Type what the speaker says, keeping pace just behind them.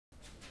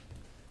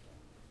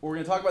what we're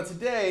going to talk about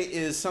today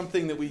is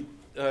something that we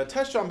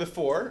touched on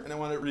before, and I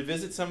want to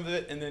revisit some of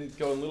it and then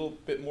go a little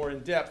bit more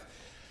in depth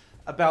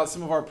about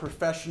some of our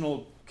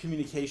professional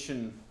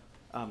communication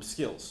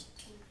skills.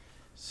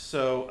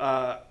 So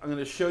I'm going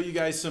to show you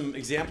guys some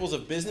examples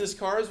of business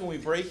cards when we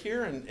break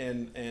here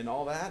and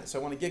all that. So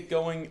I want to get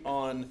going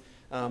on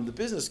the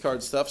business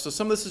card stuff. So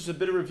some of this is a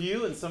bit of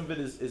review and some of it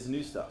is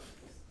new stuff.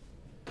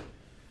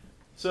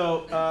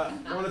 So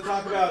I want to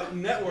talk about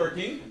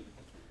networking.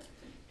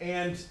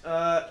 And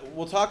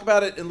we'll talk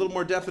about it in a little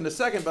more depth in a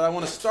second, but I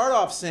want to start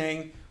off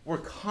saying we're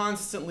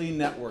constantly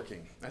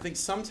networking. I think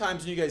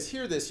sometimes when you guys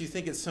hear this, you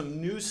think it's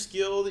some new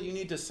skill that you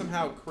need to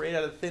somehow create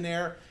out of thin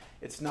air.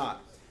 It's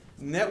not.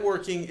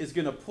 Networking is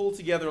going to pull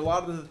together a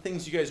lot of the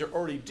things you guys are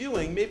already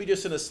doing, maybe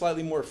just in a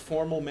slightly more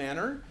formal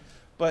manner.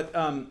 But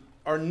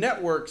our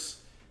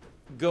networks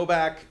go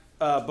back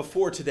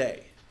before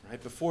today,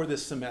 right? Before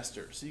this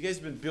semester. So you guys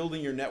have been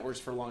building your networks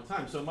for a long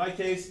time. So in my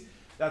case,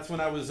 that's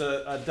when I was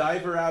a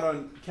diver out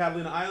on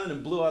Catalina Island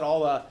and blew out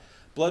all the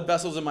blood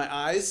vessels in my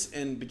eyes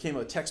and became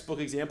a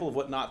textbook example of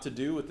what not to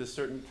do with this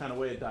certain kind of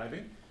way of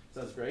diving. So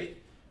that's great.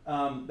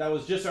 That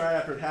was just right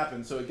after it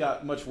happened, so it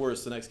got much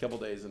worse the next couple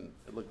days, and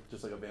it looked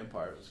just like a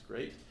vampire. It was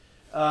great.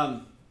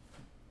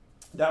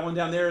 That one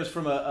down there is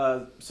from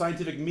a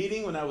scientific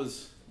meeting when I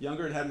was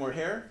younger and had more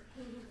hair.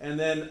 And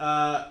then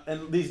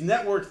and these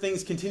network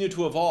things continue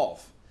to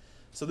evolve.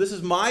 So this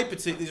is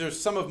these are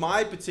some of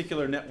my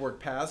particular network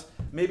paths.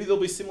 Maybe they'll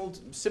be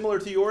similar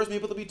to yours.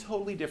 Maybe they'll be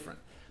totally different.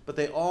 But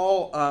they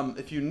all,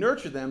 if you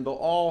nurture them, they'll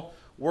all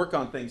work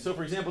on things. So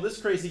for example, this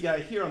crazy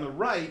guy here on the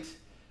right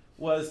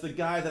was the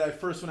guy that I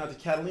first went out to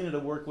Catalina to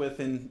work with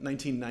in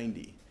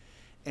 1990.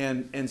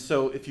 And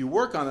so if you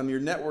work on them, your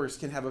networks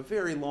can have a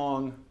very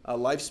long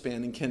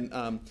lifespan and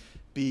can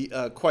be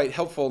quite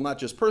helpful, not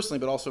just personally,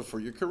 but also for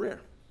your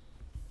career.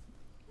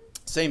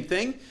 Same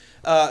thing.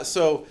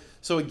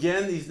 So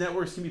again, these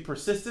networks can be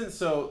persistent.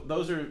 So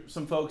those are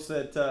some folks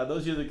that,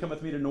 those of you that come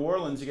with me to New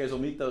Orleans, you guys will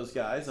meet those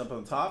guys up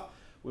on the top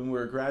when we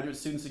were graduate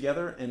students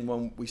together and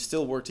when we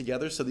still work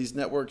together. So these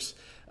networks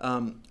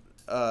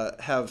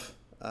have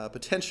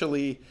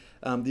potentially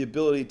the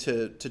ability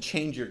to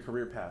change your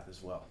career path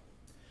as well.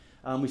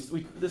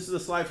 This is a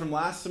slide from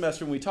last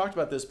semester when we talked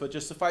about this, but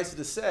just suffice it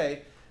to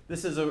say,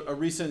 this is a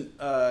recent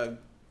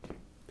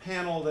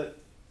panel that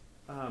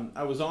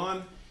I was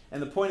on.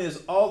 And the point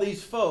is, all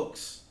these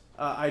folks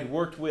I'd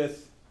worked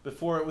with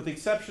before, with the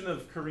exception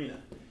of Karina,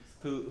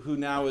 who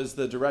now is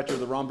the director of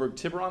the Romberg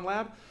Tiburon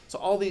Lab. So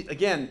all the,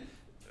 again,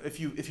 if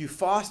you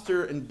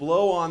foster and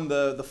blow on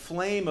the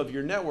flame of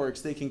your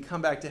networks, they can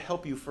come back to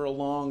help you for a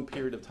long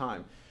period of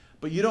time.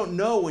 But you don't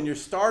know when you're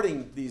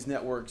starting these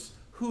networks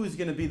who's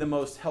going to be the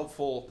most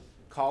helpful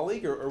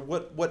colleague or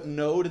what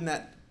node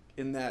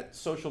in that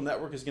social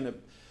network is going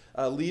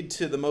to lead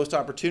to the most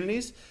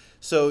opportunities.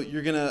 So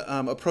you're going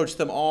to approach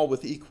them all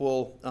with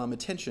equal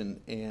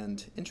attention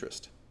and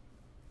interest.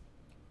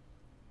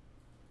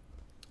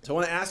 So I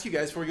want to ask you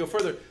guys before we go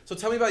further, so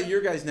tell me about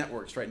your guys'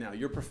 networks right now,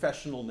 your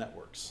professional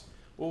networks.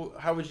 Well,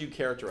 how would you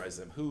characterize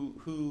them?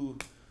 Who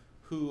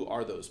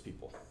are those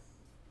people?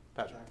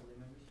 Patrick? Faculty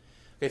members.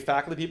 Okay,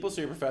 faculty people,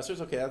 so your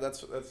professors. Okay,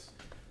 that's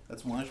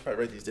one. I should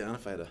probably write these down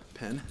if I had a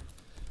pen.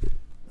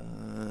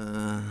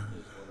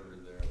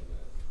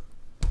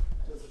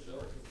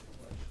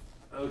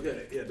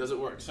 Okay, yeah, does it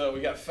work? So we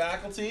got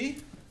faculty.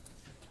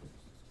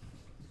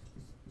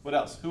 What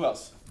else? Who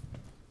else?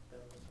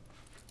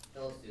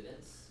 Fellow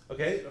students.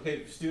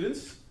 Okay,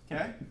 students.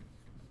 Okay.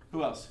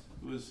 Who else?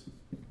 Who is?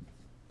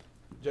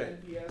 Jay.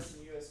 NPS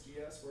and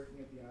USGS working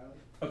at the island.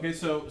 Okay,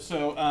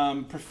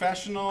 so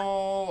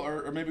professional,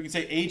 or maybe we could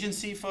say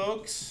agency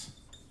folks.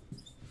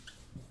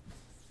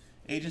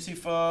 Agency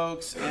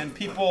folks and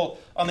people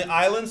on the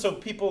island, so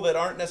people that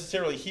aren't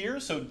necessarily here,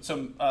 so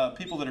some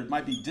people that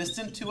might be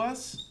distant to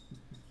us.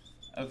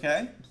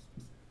 Okay.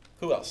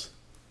 Who else?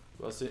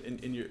 Who else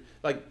in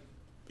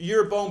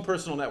your own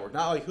personal network?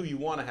 Not like who you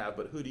want to have,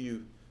 but who do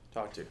you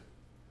talk to? I'm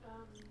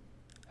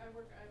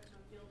a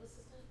field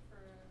assistant for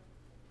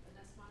a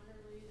nest monitor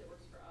lead that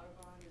works for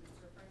Audubon and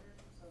Surfrider.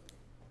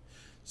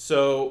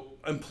 So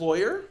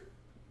employer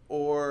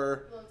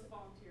or? Well, it's a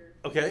volunteer.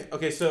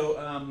 Okay. So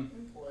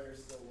Employer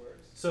still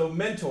works. so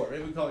mentor.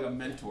 Maybe we call it a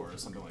mentor or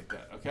something like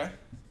that. Okay.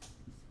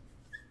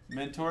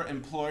 Mentor,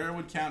 employer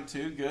would count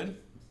too. Good.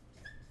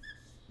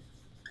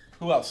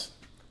 Who else?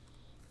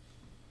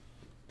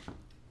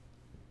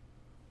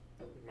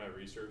 My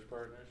research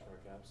partners from our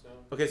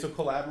capstone. Okay, so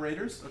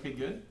collaborators. Okay,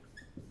 good.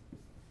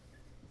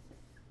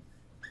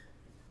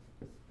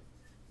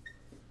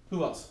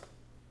 Who else?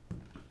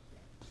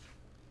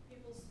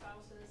 People's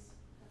spouses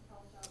have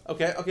helped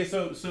out. Okay,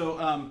 so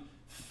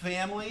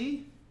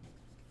family,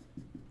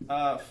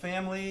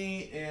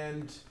 family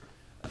and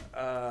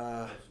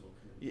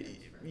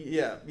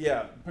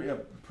yeah,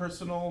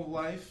 personal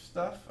life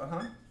stuff.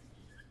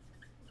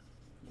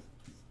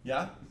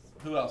 Yeah.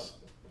 Who else?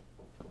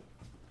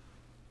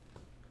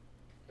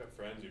 Got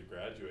friends who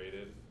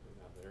graduated.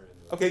 Now they're in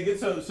the Okay, good.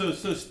 So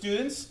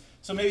students.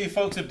 So maybe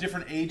folks of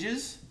different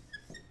ages,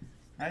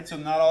 Right? So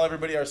not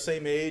everybody our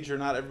same age, or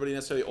not everybody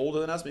necessarily older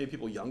than us. Maybe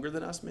people younger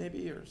than us,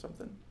 maybe, or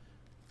something.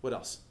 What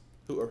else?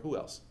 Who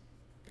else?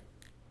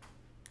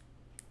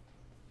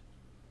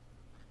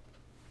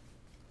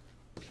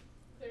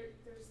 There's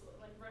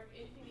like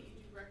anything that you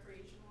do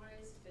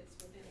recreation-wise, if it's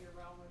within your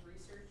realm of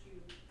research,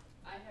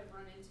 I have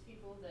run into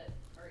people that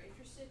are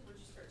interested. We'll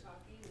just start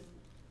talking, and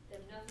they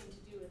have nothing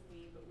to do with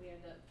me, but we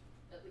end up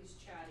at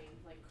least chatting,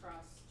 like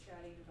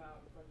cross-chatting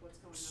about like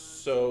what's going on.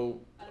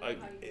 So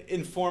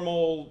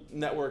informal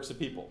networks of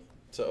people.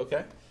 So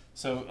okay.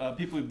 So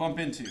people we bump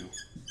into.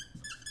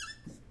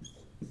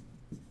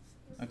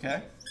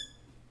 Okay.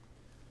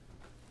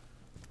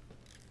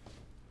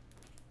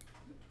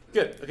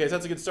 Good. Okay, so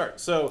that's a good start.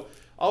 So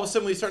all of a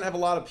sudden we start to have a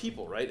lot of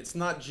people, right? It's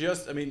not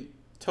just, I mean,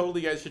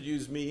 totally you guys should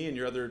use me and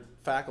your other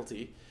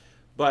faculty,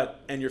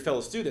 and your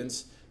fellow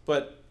students,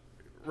 but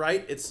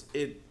right,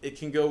 it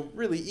can go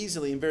really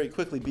easily and very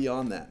quickly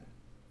beyond that.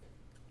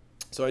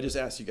 So I just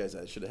asked you guys,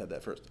 I should have had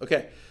that first.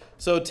 Okay,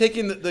 so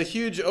taking the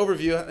huge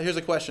overview, here's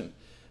a question.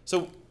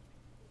 So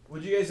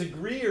would you guys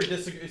agree or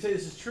disagree? Say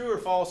this is true or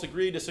false,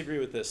 agree, disagree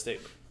with this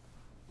statement?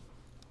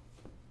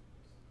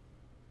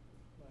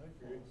 I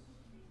agree.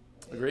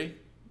 Agree?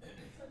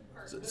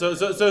 So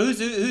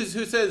who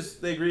says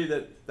they agree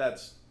that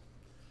that's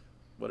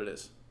what it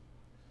is?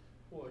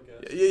 Well,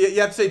 I guess.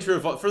 You have to say true or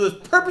false. For the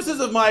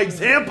purposes of my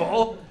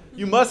example,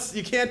 you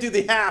can't do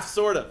the half,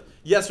 sort of.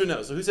 Yes or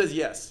no. So who says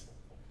yes?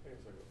 I think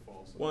it's like a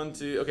false. 1,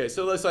 2. Okay,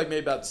 so it looks like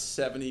maybe about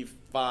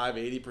 75,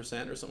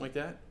 80% or something like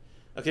that.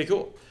 Okay,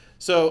 cool.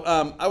 So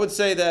I would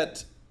say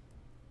that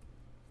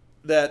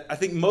I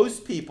think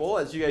most people,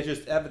 as you guys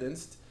just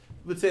evidenced,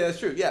 would say that's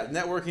true. Yeah,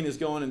 networking is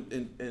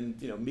going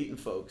and meeting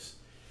folks.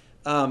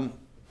 And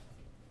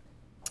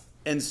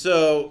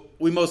so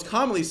we most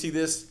commonly see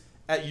this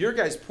at your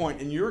guys'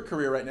 point in your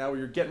career right now, where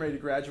you're getting ready to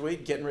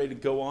graduate, getting ready to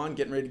go on,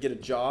 getting ready to get a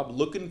job,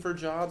 looking for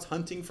jobs,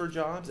 hunting for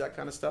jobs, that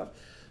kind of stuff.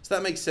 So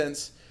that makes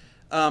sense.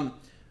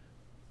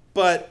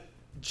 But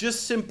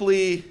just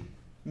simply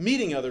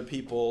meeting other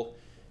people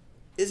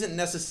isn't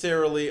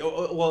necessarily,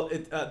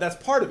 that's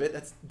part of it.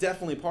 That's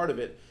definitely part of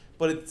it.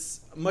 But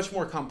it's much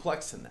more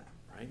complex than that,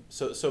 right?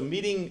 So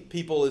meeting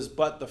people is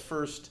but the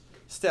first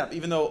step,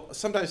 even though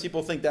sometimes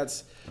people think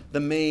that's the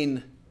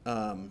main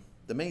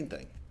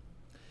thing.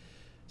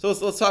 So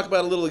let's talk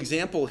about a little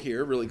example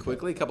here really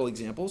quickly, a couple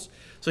examples.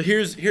 So here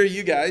are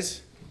you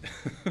guys.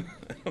 I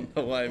don't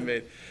know why I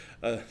made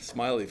a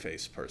smiley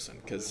face person,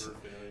 because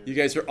you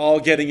guys are all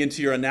getting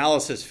into your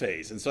analysis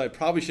phase, and so I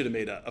probably should have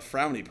made a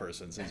frowny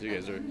person, since you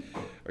guys are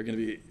going to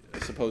be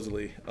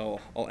supposedly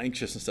all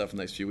anxious and stuff in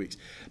the next few weeks.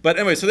 But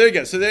anyway, so there you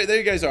go. So there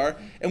you guys are,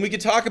 and we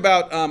could talk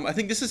about. I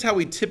think this is how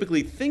we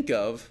typically think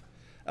of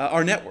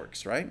our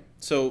networks, right?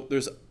 So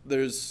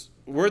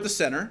we're at the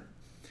center,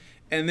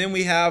 and then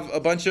we have a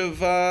bunch of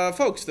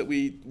folks that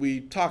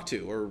we talk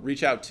to or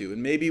reach out to,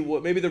 and maybe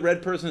the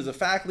red person is a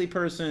faculty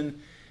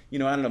person. I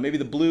don't know. Maybe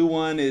the blue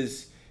one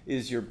is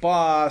your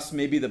boss.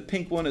 Maybe the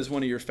pink one is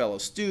one of your fellow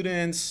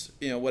students.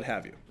 What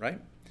have you, right?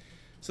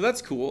 So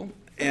that's cool,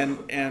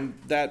 and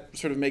that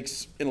sort of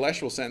makes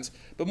intellectual sense.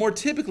 But more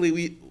typically,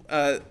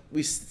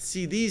 we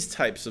see these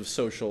types of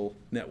social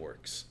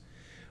networks,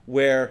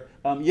 where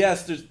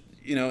yes, there's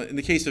in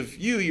the case of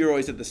you're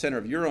always at the center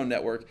of your own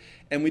network,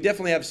 and we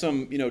definitely have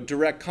some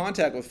direct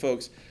contact with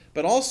folks,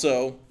 but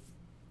also,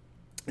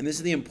 and this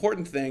is the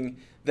important thing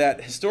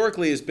that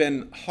historically has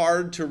been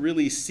hard to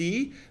really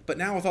see, but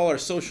now with all our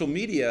social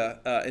media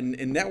and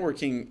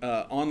networking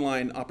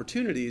online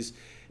opportunities,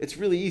 it's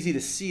really easy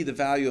to see the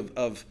value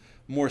of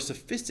more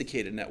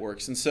sophisticated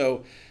networks. And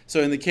so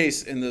in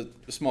the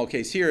small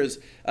case here is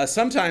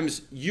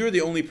sometimes you're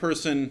the only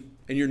person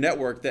in your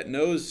network that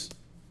knows,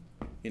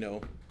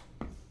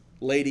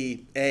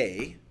 Lady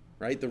A,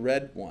 right, the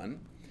red one.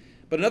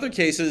 But in other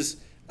cases,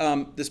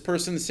 this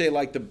person, say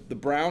like the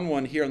brown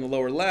one here on the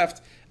lower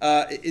left,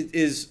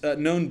 is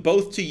known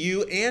both to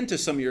you and to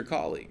some of your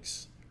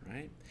colleagues,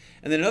 right?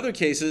 And then in other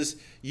cases,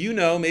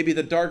 maybe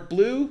the dark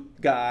blue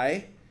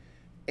guy,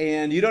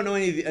 and you don't know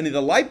any of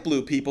the light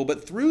blue people,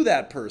 but through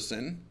that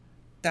person,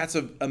 that's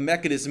a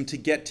mechanism to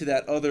get to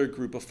that other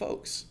group of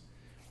folks.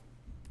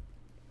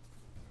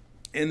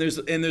 And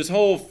there's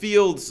whole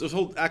fields, there's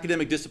whole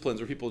academic disciplines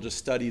where people just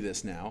study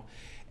this now.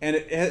 And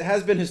it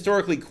has been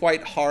historically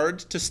quite hard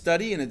to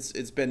study, and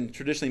it's been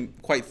traditionally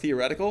quite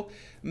theoretical.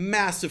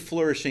 Massive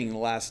flourishing in the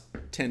last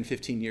 10,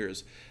 15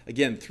 years.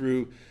 Again,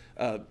 through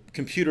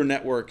computer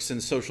networks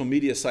and social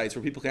media sites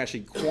where people can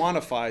actually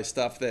quantify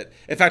stuff that,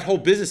 in fact, whole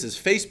businesses.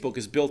 Facebook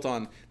is built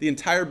on, the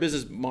entire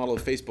business model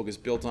of Facebook is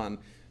built on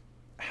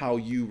how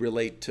you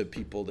relate to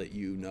people that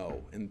you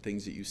know and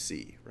things that you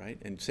see, right?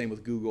 And same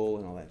with Google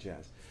and all that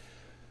jazz.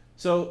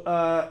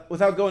 So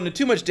without going into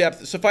too much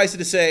depth, suffice it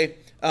to say,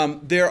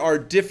 there are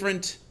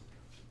different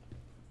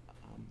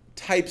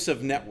types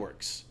of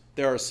networks.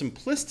 There are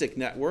simplistic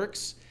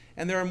networks,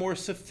 and there are more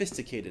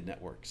sophisticated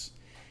networks.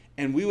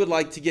 And we would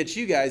like to get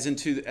you guys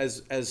into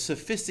as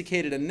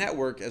sophisticated a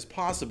network as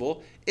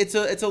possible. It's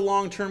a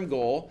long-term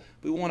goal.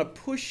 We want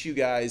to push you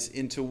guys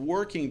into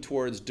working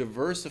towards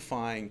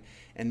diversifying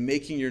and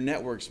making your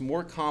networks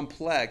more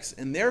complex,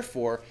 and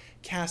therefore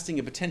casting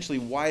a potentially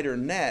wider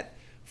net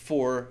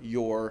for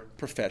your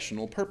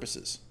professional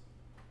purposes.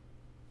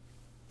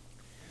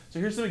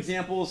 So here's some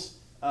examples.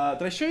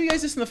 Did I show you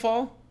guys this in the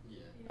fall? Yeah.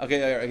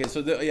 Okay,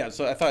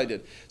 so I thought I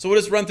did. So we'll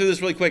just run through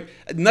this really quick.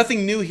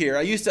 Nothing new here.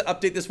 I used to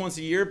update this once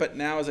a year, but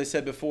now, as I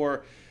said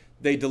before,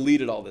 they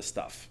deleted all this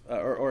stuff.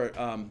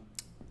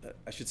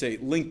 I should say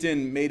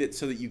LinkedIn made it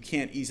so that you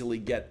can't easily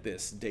get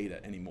this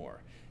data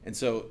anymore. And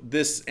so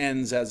this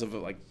ends as of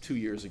like 2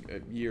 years ago,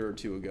 a year or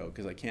two ago,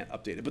 because I can't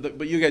update it.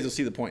 But you guys will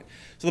see the point.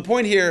 So the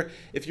point here,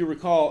 if you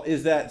recall,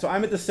 is that, so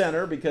I'm at the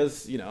center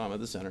because, I'm at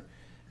the center.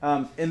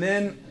 And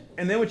then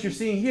what you're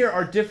seeing here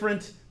are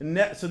different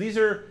so these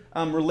are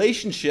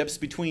relationships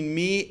between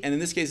me, and in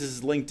this case, this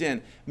is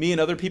LinkedIn, me and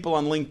other people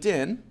on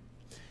LinkedIn.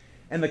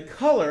 And the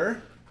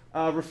color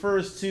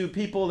refers to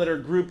people that are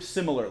grouped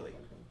similarly,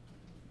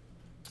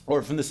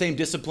 or from the same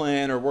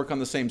discipline, or work on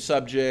the same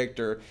subject,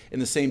 or in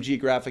the same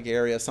geographic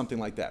area, something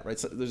like that, right?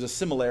 So there's a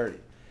similarity.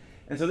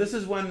 And so this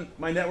is when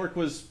my network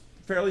was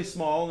fairly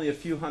small, only a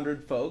few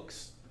hundred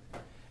folks.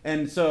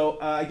 And so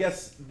I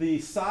guess the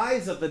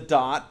size of the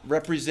dot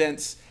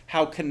represents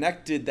how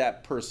connected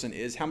that person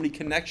is, how many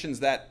connections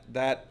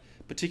that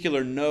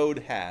particular node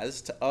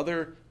has to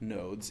other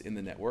nodes in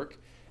the network.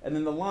 And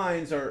then the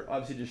lines are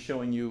obviously just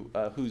showing you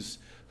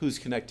who's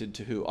connected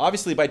to who.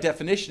 Obviously, by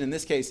definition, in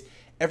this case,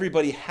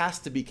 everybody has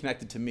to be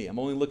connected to me. I'm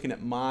only looking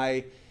at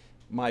my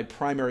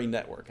primary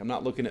network. I'm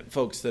not looking at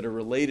folks that are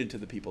related to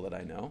the people that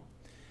I know.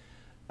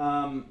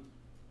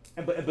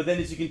 But then,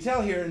 as you can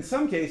tell here, in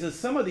some cases,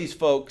 some of these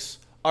folks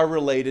are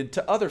related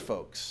to other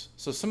folks.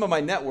 So some of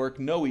my network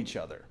know each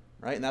other,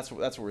 right? And that's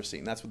what we're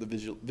seeing. That's what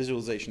the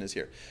visualization is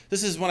here.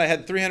 This is when I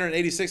had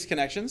 386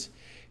 connections.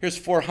 Here's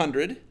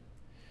 400.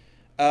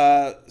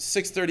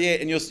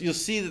 638, and you'll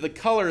see that the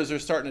colors are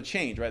starting to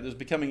change, right? There's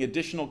becoming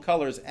additional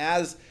colors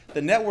as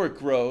the network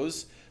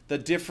grows. The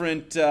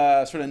different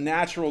sort of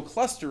natural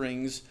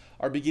clusterings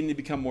are beginning to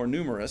become more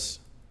numerous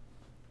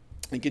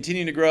and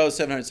continuing to grow.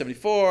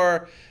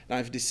 774,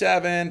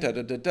 957,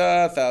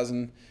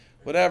 1,000,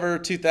 whatever,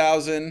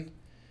 2,000,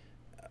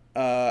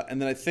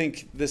 and then I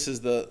think this is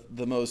the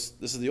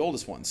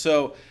oldest one.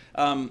 So,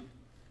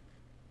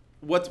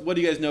 what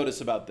do you guys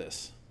notice about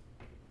this?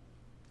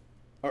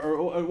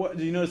 Or what,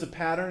 do you notice a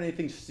pattern?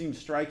 Anything seems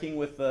striking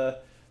with the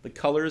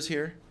colors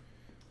here?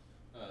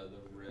 The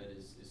red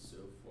is so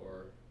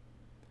far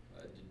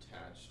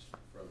detached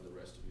from the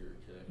rest of your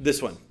connection.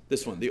 This one,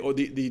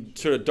 the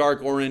sort of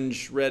dark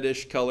orange,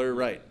 reddish color,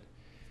 right?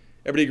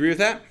 Everybody agree with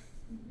that?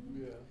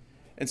 Yeah.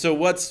 And so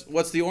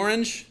what's the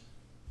orange?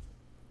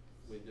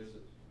 Wait, there's a.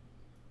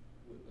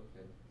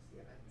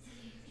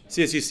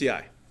 Okay.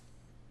 CSUCI.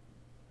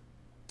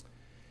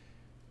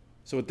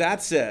 So what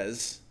that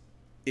says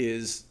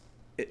is,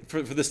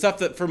 for the stuff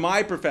that, for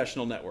my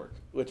professional network,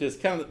 which is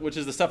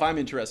the stuff I'm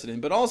interested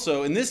in, but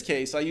also in this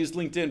case, I use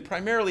LinkedIn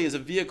primarily as a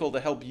vehicle to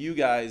help you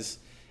guys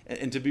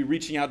and to be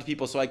reaching out to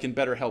people so I can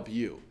better help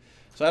you.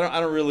 So I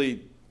don't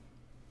really,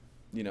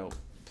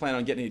 plan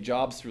on getting any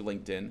jobs through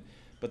LinkedIn,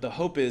 but the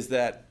hope is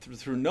that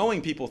through knowing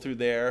people through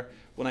there,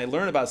 when I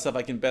learn about stuff,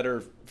 I can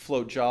better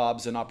float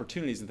jobs and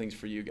opportunities and things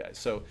for you guys.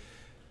 So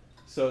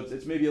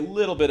it's maybe a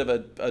little bit of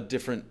a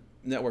different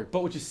network,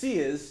 but what you see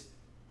is.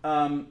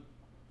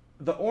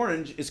 The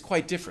orange is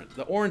quite different.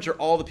 The orange are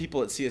all the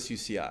people at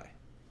CSUCI.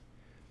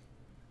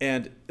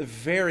 And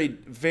very,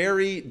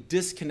 very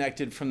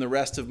disconnected from the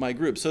rest of my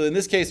group. So in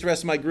this case, the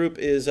rest of my group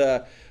is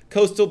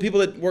coastal,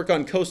 people that work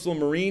on coastal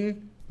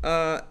marine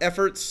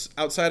efforts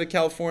outside of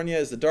California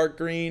is the dark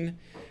green.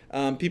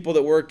 People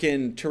that work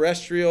in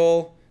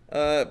terrestrial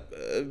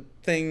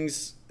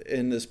things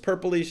in this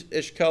purplish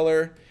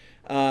color.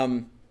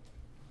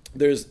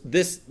 There's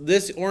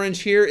this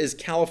orange here is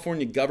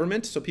California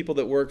government, so people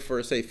that work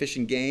for, say, Fish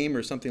and Game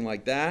or something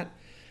like that.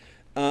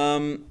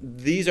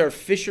 These are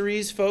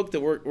fisheries folk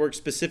that work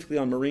specifically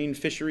on marine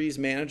fisheries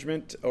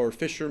management, or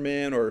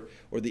fishermen, or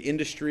the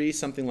industry,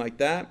 something like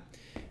that.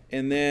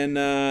 And then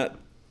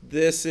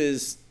this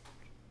is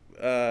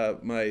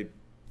my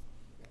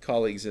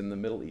colleagues in the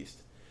Middle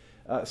East.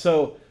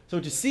 So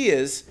what you see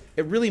is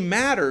it really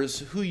matters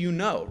who you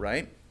know,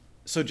 right?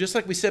 So just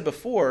like we said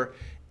before,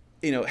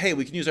 hey,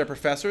 we can use our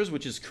professors,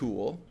 which is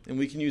cool, and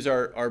we can use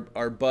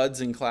our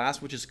buds in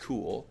class, which is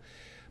cool.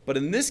 But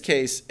in this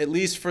case, at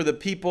least for the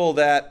people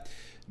that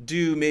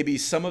do maybe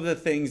some of the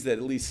things that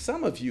at least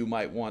some of you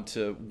might want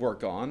to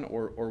work on,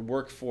 or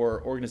work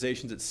for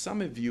organizations that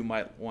some of you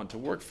might want to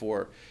work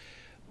for,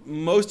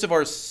 most of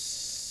our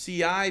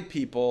CI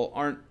people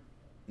aren't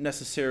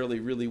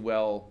necessarily really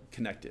well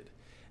connected.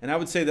 And I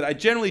would say that I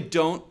generally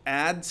don't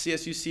add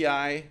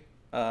CSUCI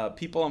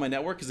people on my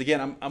network, because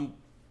again,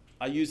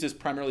 I use this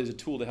primarily as a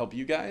tool to help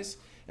you guys,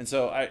 and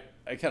so I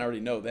kind of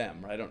already know them,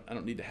 right? I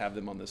don't need to have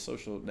them on this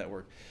social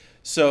network.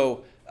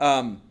 So,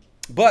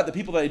 but the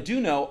people that I do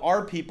know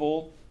are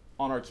people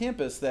on our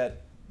campus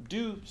that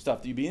do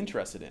stuff that you'd be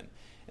interested in,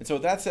 and so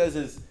what that says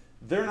is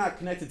they're not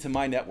connected to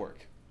my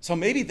network. So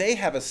maybe they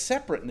have a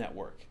separate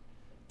network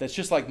that's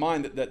just like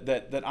mine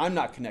that I'm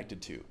not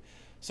connected to.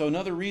 So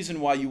another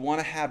reason why you want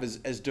to have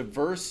as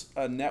diverse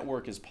a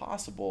network as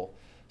possible,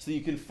 so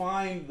you can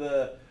find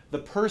the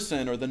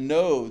person or the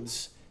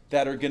nodes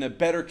that are going to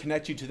better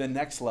connect you to the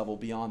next level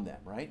beyond them,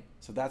 right?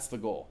 So that's the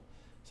goal.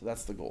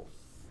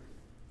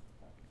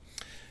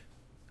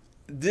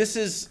 This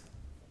is,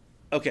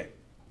 okay.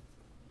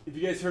 Have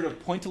you guys heard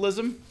of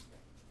pointillism?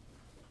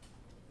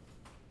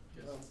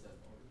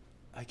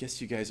 I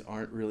guess you guys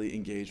aren't really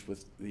engaged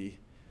with the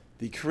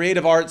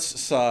creative arts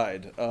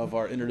side of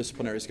our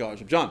interdisciplinary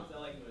scholarship. John?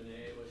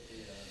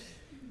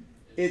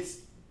 It's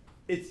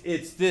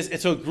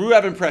so it grew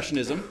out of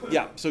Impressionism.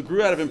 Yeah, so it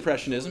grew out of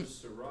Impressionism.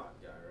 Seurat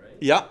guy, right?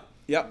 Yep.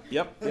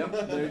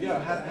 There you go.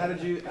 How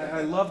did you,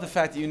 I love the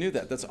fact that you knew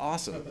that. That's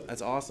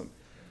awesome.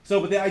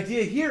 So, but the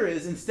idea here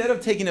is instead of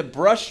taking a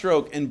brush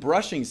stroke and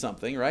brushing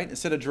something, right?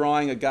 Instead of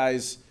drawing a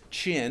guy's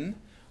chin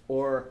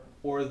or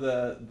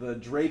the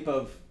drape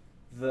of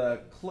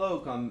the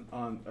cloak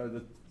on or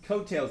the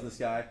coattails of this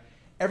guy,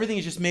 everything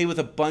is just made with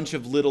a bunch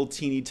of little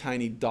teeny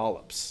tiny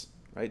dollops,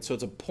 right? So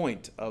it's a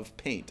point of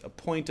paint, a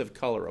point of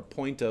color, a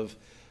point of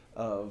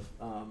a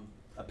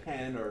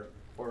pen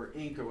or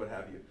ink or what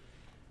have you.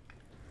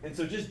 And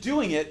so just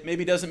doing it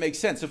maybe doesn't make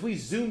sense. If we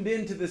zoomed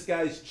into this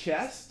guy's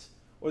chest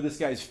or this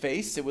guy's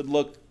face, it would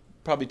look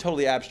probably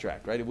totally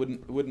abstract, right? It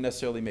wouldn't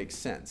necessarily make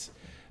sense.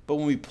 But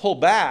when we pull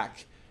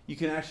back, you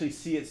can actually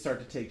see it start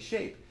to take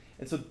shape.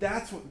 And so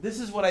this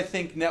is what I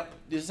think,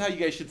 this is how you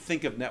guys should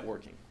think of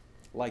networking,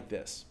 like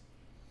this.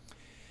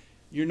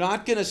 You're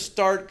not going to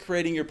start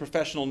creating your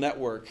professional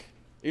network.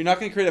 You're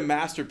not going to create a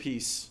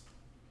masterpiece.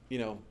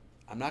 I'm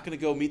not going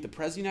to go meet the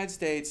President of the United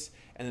States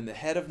and then the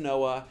head of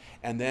NOAA,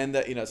 and then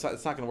it's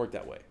not going to work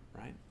that way,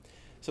 right?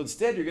 So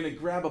instead, you're going to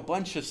grab a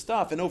bunch of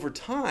stuff, and over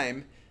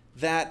time,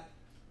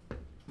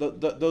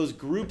 those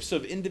groups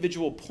of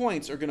individual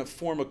points are going to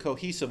form a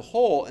cohesive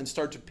whole and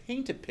start to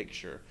paint a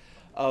picture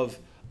of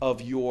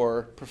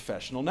your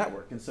professional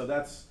network. And so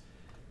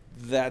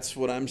that's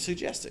what I'm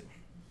suggesting.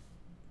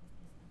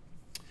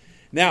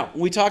 Now,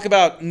 when we talk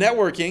about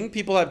networking,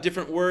 people have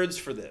different words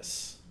for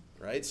this,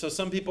 right? So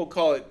some people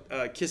call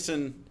it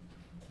kissing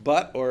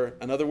butt, or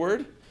another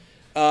word.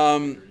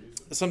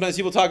 Sometimes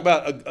people talk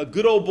about a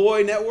good old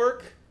boy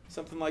network,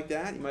 something like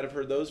that. You might have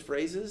heard those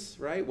phrases,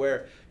 right?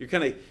 Where you're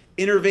kind of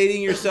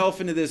innovating yourself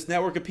into this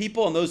network of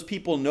people, and those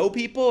people know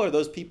people, or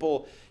those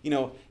people,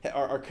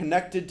 are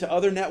connected to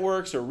other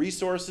networks or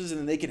resources, and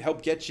then they can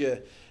help get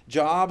you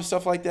jobs,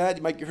 stuff like that.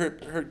 You might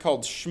heard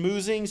called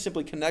schmoozing,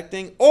 simply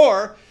connecting,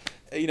 or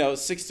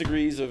 6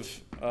 degrees of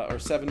or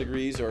 7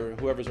 degrees, or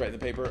whoever's writing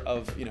the paper,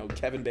 of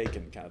Kevin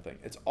Bacon kind of thing.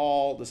 It's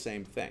all the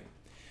same thing.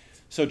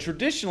 So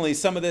traditionally,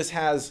 some of this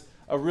has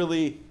a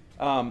really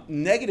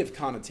negative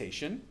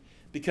connotation,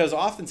 because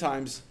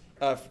oftentimes,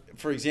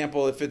 for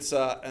example, if it's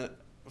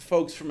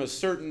folks from a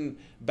certain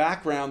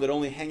background that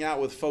only hang out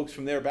with folks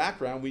from their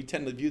background, we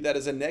tend to view that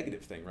as a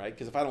negative thing, right?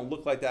 Because if I don't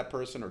look like that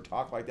person or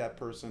talk like that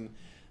person,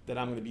 then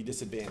I'm going to be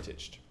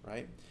disadvantaged,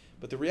 right?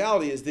 But the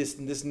reality is this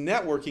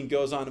networking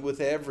goes on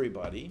with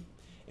everybody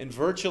in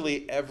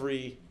virtually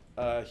every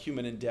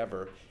human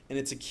endeavor, and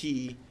it's a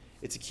key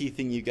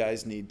thing you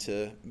guys need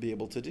to be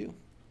able to do.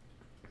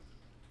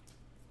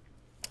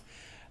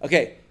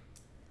 Okay,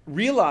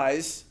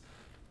 realize,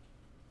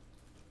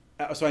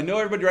 so I know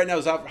everybody right now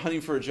is out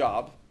hunting for a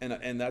job,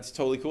 and that's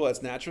totally cool.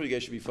 That's natural. You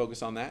guys should be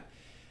focused on that.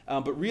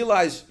 But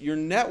realize your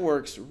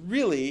networks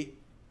really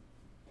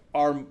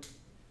are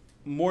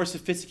more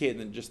sophisticated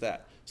than just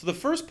that. So the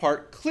first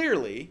part,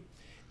 clearly,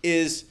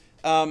 is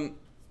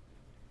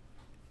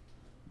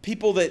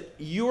people that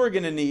you are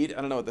going to need.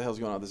 I don't know what the hell's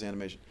going on with this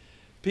animation.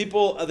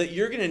 People that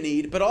you're going to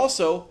need, but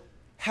also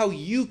how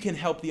you can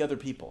help the other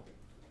people.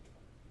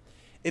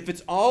 If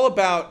it's all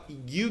about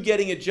you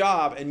getting a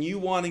job and you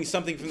wanting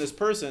something from this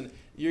person,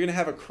 you're going to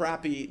have a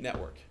crappy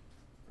network,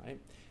 right?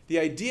 The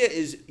idea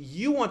is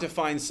you want to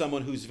find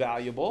someone who's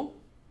valuable.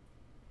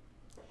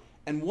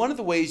 And one of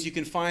the ways you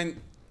can find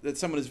that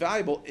someone is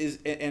valuable is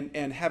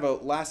and have a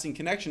lasting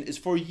connection is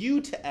for you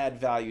to add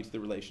value to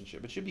the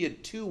relationship. It should be a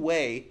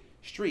two-way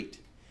street.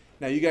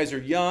 Now, you guys are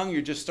young,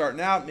 you're just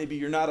starting out, maybe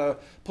you're not a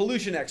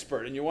pollution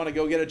expert and you want to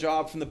go get a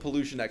job from the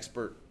pollution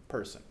expert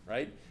person,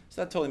 right?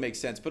 So that totally makes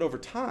sense. But over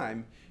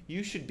time,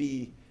 you should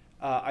be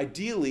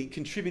ideally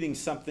contributing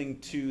something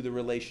to the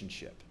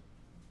relationship.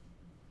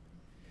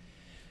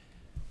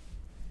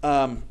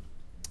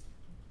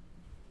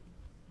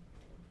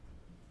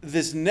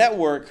 This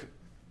network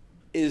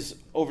is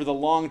over the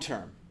long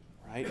term,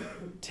 right?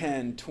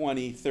 10,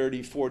 20,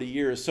 30, 40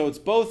 years. So it's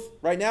both,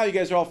 right now you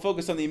guys are all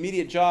focused on the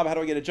immediate job, how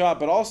do I get a job?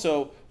 But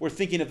also we're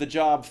thinking of the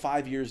job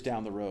 5 years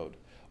down the road,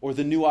 or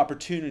the new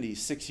opportunity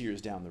 6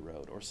 years down the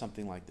road, or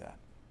something like that.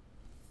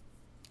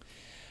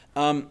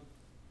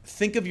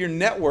 Think of your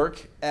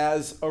network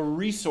as a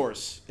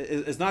resource.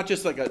 It's not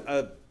just like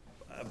a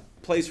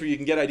place where you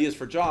can get ideas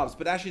for jobs,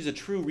 but actually is a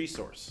true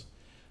resource.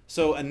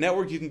 So a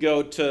network you can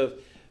go to,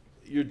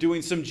 you're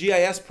doing some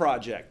GIS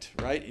project,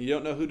 right? You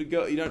don't know who to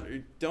go,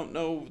 you don't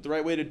know the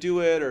right way to do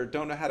it, or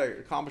don't know how to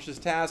accomplish this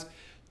task.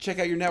 Check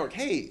out your network.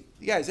 Hey,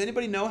 you guys,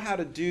 anybody know how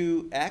to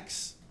do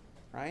X,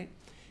 right?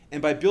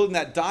 And by building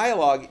that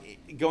dialogue,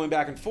 going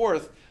back and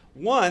forth,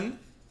 one,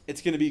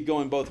 it's going to be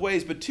going both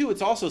ways, but two,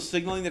 it's also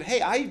signaling that,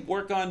 hey,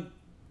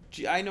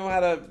 I know how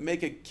to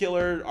make a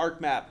killer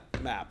ArcMap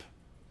map,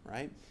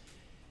 right?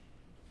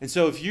 And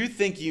so if you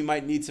think you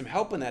might need some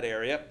help in that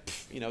area,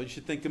 you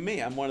should think of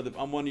me. I'm one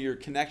of your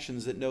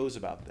connections that knows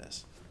about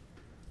this.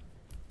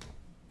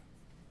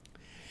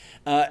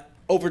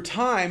 Over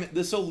time,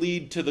 this will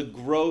lead to the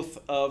growth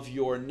of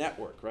your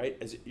network, right?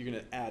 As you're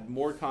going to add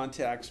more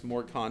contacts,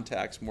 more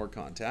contacts, more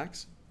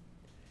contacts.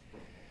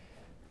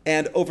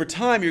 And over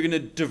time, you're going to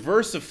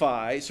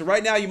diversify. So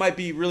right now, you might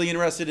be really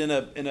interested in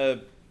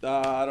a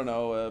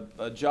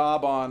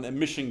job on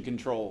emission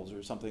controls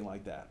or something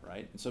like that,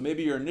 right? And so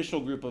maybe your initial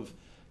group of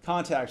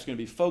contacts are going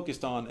to be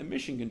focused on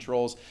emission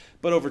controls,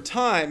 but over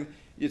time,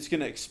 it's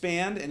going to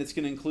expand, and it's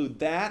going to include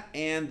that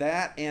and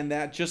that and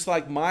that, just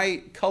like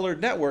my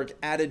colored network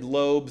added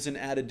lobes and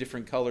added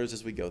different colors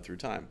as we go through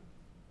time.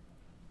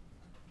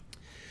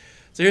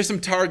 So here's some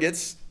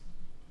targets.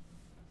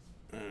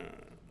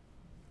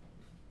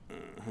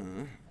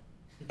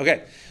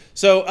 Okay,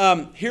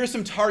 so here's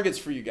some targets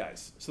for you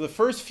guys. So the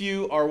first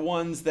few are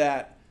ones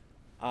that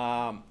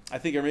I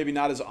think are maybe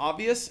not as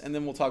obvious, and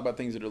then we'll talk about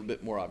things that are a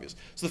bit more obvious.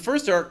 So the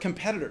first are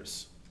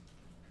competitors,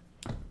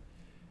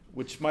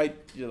 which might,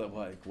 you're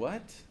like,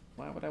 what?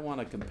 Why would I want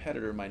a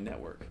competitor in my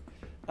network?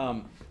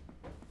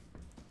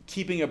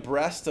 Keeping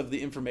abreast of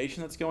the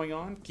information that's going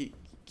on,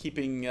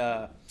 keeping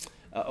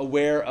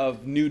aware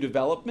of new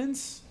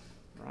developments,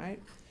 right?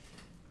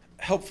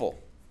 Helpful.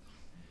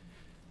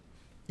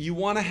 You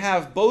want to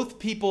have both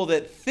people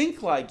that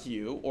think like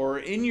you or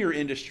in your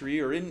industry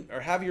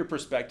or have your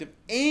perspective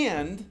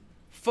and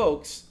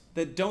folks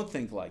that don't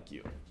think like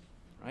you,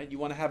 right? You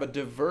want to have a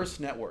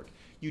diverse network.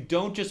 You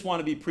don't just want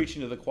to be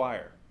preaching to the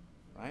choir,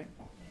 right?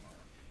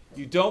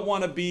 You don't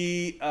want to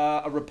be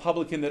a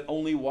Republican that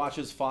only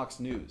watches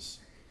Fox News,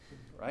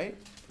 right?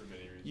 For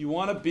many reasons. You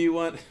want to be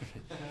one,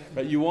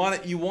 right? You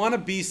want to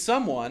be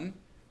someone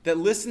that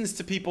listens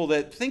to people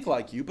that think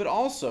like you, but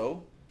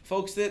also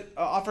folks that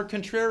offer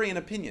contrarian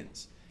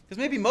opinions. Because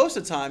maybe most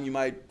of the time you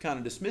might kind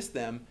of dismiss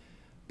them,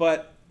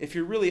 but if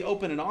you're really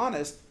open and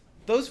honest,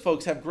 those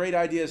folks have great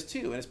ideas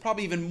too. And it's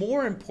probably even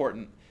more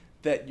important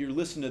that you're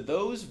listening to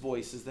those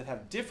voices that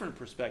have different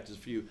perspectives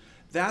for you.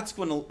 That's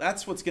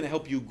what's going to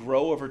help you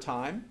grow over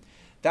time.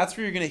 That's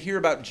where you're going to hear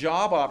about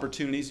job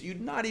opportunities you'd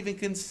not even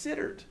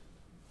considered.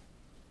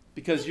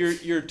 Because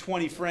your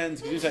 20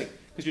 friends, because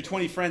your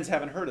 20 friends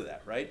haven't heard of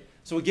that, right?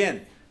 So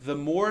again, the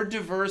more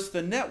diverse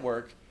the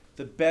network,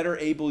 the better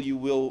able you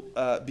will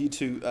be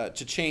to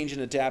change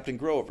and adapt and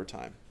grow over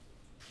time.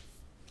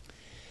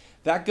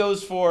 That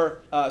goes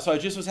for, so I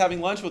just was having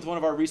lunch with one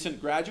of our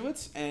recent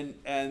graduates,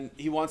 and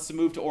he wants to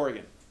move to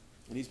Oregon.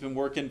 And he's been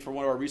working for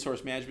one of our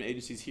resource management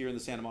agencies here in the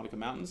Santa Monica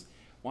Mountains,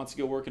 wants to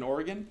go work in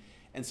Oregon.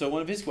 And so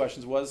one of his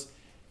questions was,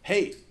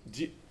 hey,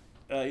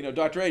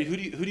 Dr. A, who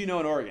do you know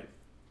in Oregon?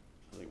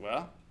 I was like,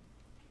 well,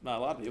 not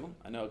a lot of people.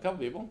 I know a couple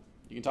people.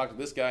 You can talk to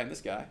this guy and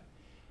this guy,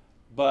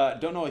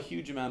 but don't know a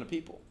huge amount of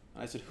people.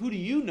 And I said, who do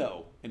you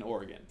know in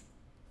Oregon?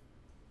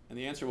 And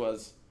the answer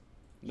was,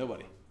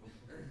 nobody.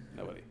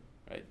 Nobody,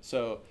 right?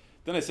 So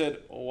then I said,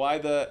 why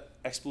the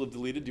expletive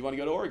deleted? Do you want to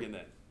go to Oregon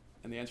then?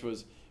 And the answer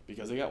was,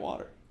 because they got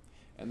water.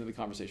 And then the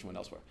conversation went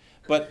elsewhere.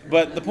 But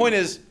the point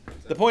is,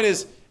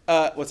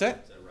 what's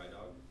that? Is that Rye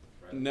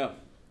Dog? No,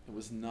 it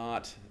was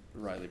not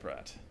Riley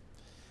Pratt.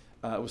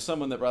 It was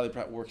someone that Riley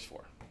Pratt works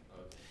for.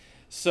 Okay.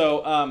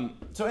 So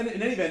in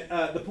any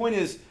event, the point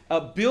is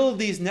build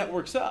these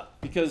networks up,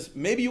 because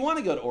maybe you want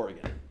to go to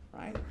Oregon,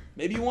 right?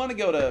 Maybe you want to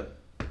go to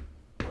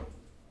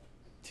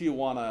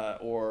Tijuana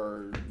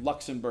or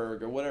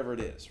Luxembourg or whatever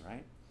it is,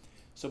 right?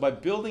 So by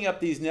building up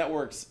these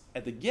networks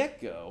at the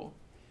get-go,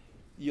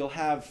 you'll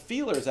have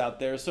feelers out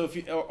there. So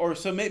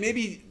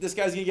maybe this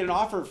guy's gonna get an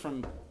offer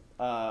from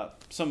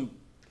some,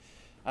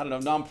 I don't know,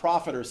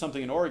 nonprofit or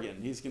something in Oregon.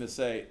 He's gonna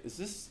say, is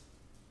this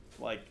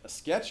like a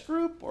sketch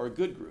group or a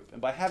good group?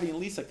 And by having at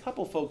least a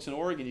couple folks in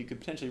Oregon you could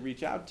potentially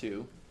reach out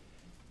to,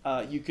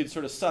 you could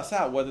sort of suss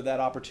out whether that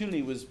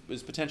opportunity was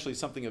potentially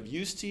something of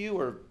use to you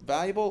or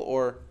valuable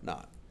or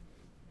not.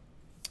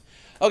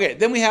 Okay,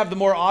 then we have the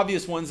more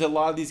obvious ones that a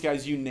lot of these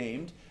guys you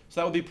named. So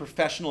that would be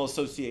professional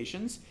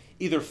associations,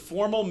 either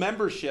formal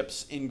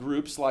memberships in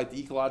groups like the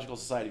Ecological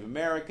Society of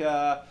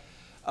America,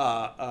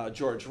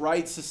 George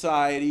Wright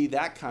Society,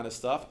 that kind of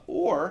stuff,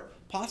 or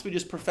possibly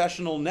just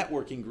professional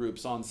networking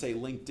groups on, say,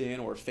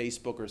 LinkedIn or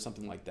Facebook or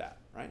something like that,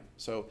 right?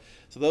 So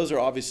those are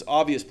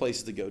obvious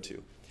places to go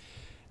to.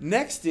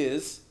 Next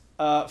is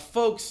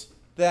folks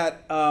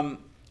that,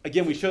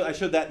 again, I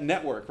showed that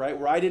network, right,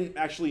 where I didn't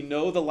actually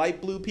know the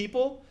light blue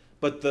people,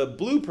 but the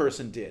blue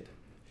person did.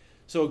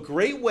 So a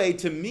great way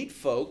to meet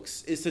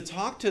folks is to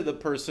talk to the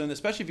person,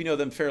 especially if you know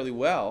them fairly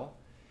well,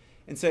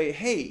 and say,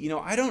 hey,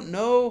 I don't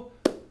know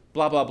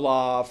blah, blah,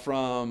 blah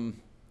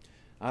from,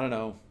 I don't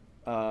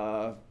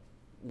know,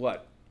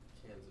 what?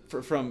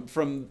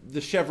 From the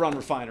Chevron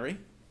refinery,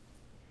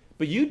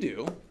 but you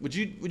do. Would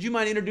you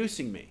mind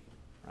introducing me,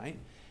 right?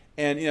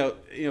 And,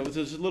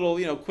 just a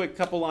little, quick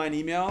couple line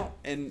email,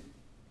 and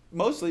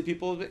mostly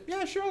people,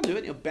 yeah, sure, I'll do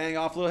it. Bang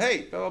off a little,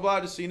 hey, blah, blah,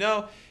 blah, just so you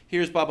know,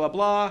 here's blah, blah,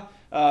 blah,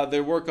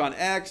 their work on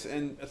X,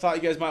 and I thought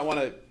you guys might want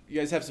to, you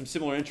guys have some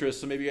similar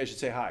interests, so maybe you guys should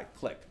say hi,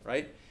 click,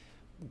 right?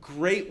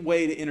 Great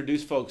way to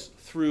introduce folks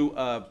through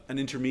an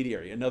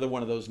intermediary, another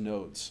one of those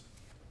nodes.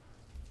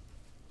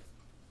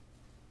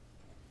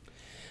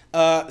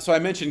 So I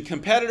mentioned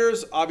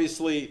competitors.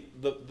 Obviously,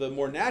 the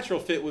more natural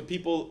fit would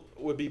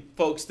be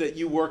folks that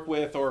you work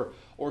with or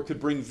could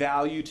bring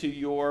value to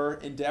your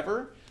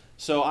endeavor.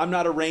 So I'm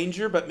not a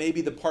ranger, but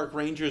maybe the park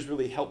rangers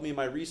really helped me in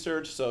my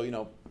research.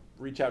 So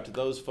reach out to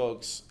those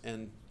folks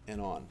and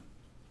on.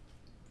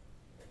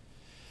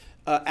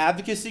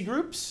 Advocacy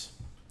groups.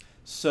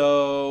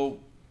 So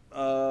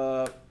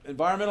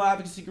environmental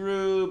advocacy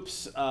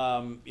groups.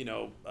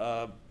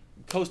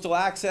 Coastal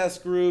access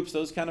groups.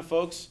 Those kind of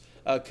folks.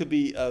 Could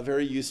be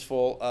very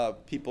useful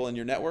people in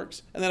your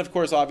networks. And then, of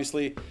course,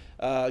 obviously,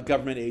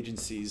 government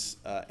agencies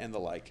and the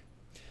like.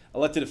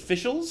 Elected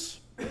officials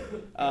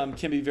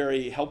can be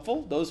very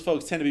helpful. Those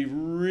folks tend to be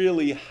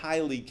really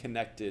highly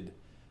connected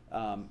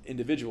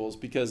individuals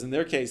because in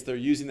their case, they're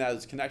using that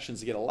as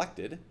connections to get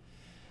elected.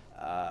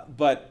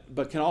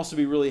 But can also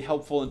be really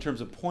helpful in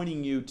terms of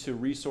pointing you to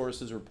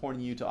resources or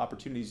pointing you to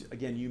opportunities,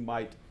 again, you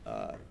might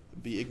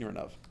be ignorant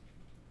of.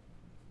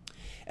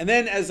 And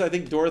then, as I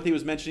think Dorothy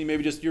was mentioning,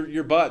 maybe just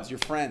your buds, your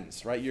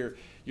friends, right? Your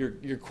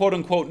quote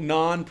unquote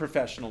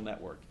non-professional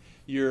network,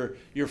 your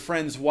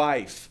friend's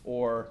wife,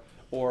 or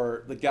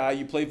the guy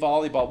you play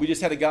volleyball. We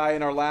just had a guy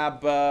in our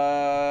lab.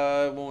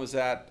 When was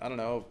that? I don't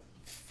know,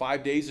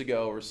 5 days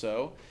ago or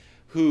so,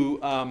 who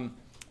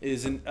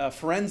is a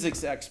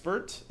forensics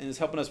expert and is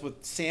helping us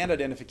with sand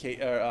identification.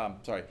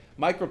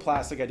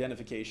 Microplastic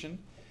identification.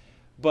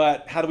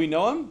 But how do we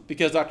know him?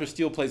 Because Dr.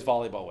 Steele plays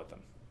volleyball with them,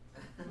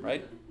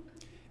 right?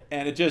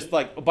 And it just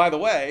like, oh, by the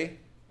way,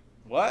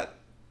 what?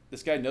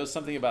 This guy knows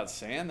something about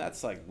sand?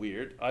 That's like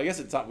weird. I guess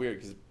it's not weird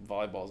because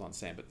volleyball's on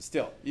sand, but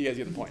still, you guys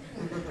get the point.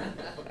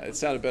 It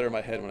sounded better in my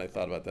head when I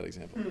thought about that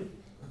example.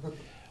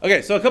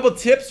 Okay, so a couple of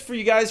tips for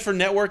you guys for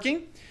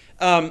networking.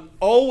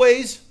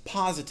 Always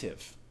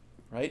positive,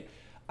 right?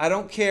 I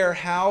don't care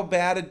how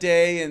bad a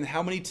day and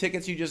how many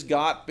tickets you just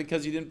got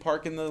because you didn't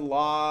park in the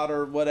lot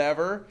or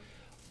whatever.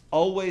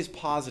 Always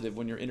positive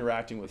when you're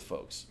interacting with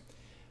folks.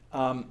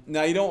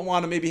 Now, you don't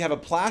want to maybe have a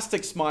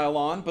plastic smile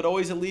on, but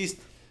always at least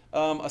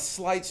a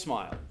slight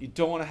smile. You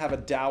don't want to have a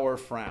dour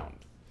frown.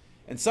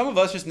 And some of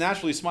us just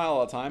naturally smile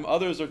all the time.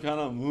 Others are kind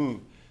of,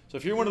 So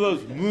if you're one of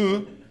those,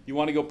 you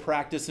want to go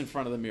practice in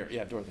front of the mirror.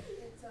 Yeah, Dorothy.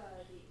 It's the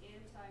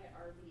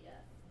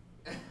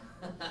anti-RBF.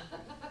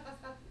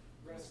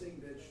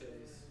 Resting bitch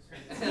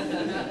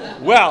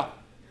face. Well,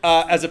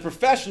 as a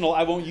professional,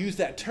 I won't use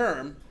that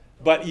term,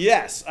 but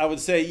yes, I would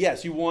say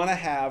yes. You want to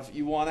have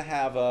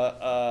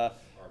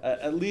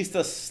at least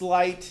a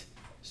slight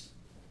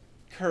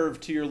curve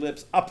to your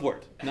lips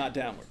upward, not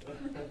downward.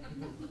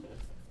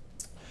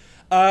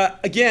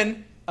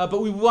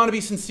 But we want to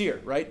be sincere,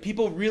 right?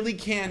 People really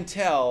can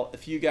tell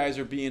if you guys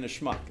are being a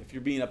schmuck, if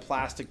you're being a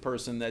plastic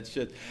person that's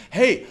just,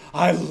 hey,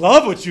 I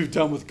love what you've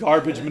done with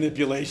garbage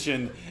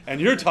manipulation,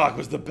 and your talk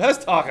was the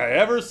best talk I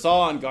ever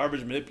saw on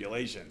garbage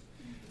manipulation,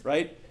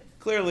 right?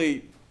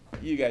 Clearly,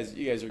 you guys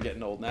are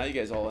getting old now. You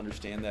guys all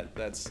understand that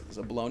that's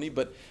a baloney,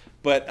 but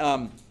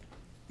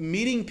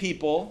meeting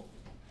people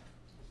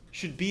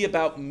should be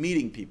about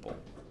meeting people.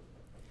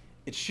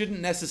 It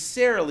shouldn't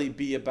necessarily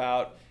be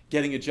about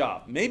getting a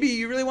job. Maybe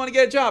you really want to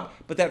get a job,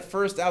 but that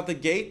first out the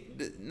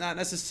gate, not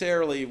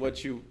necessarily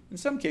what you, in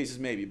some cases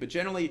maybe, but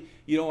generally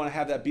you don't want to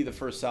have that be the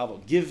first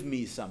salvo. Give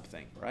me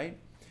something, right?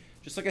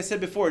 Just like I said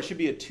before, it should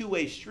be a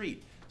two-way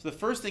street. So the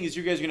first thing is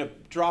you guys are going to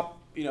drop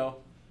your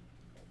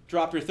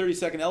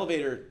 30-second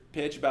elevator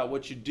pitch about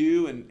what you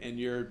do and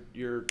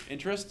your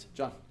interest.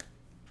 John.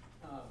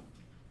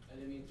 I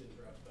didn't mean to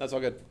interrupt. That's all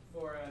good.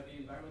 For the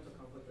environmental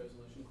conflict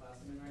resolution class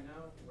I'm in right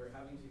now, we're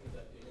having to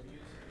conduct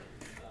interviews.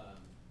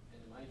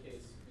 And in my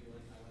case, I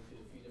went to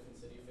a few different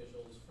city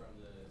officials from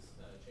the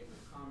Chamber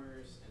of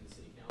Commerce and the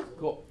City Council.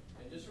 Cool.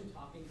 And just from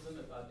talking to them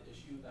about the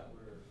issue that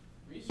we're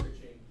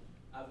researching,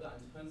 I've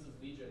gotten tons of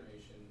lead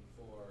generation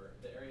for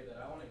the area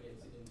that I want to get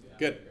into after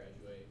Good. I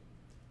graduate.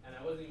 And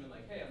I wasn't even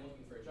like, hey, I'm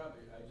looking for a job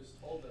here. I just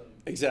told them.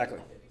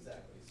 Exactly. So.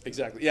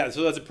 Exactly. Yeah,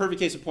 so that's a perfect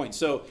case in point.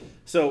 So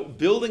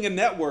building a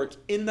network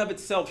in and of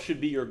itself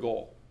should be your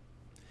goal.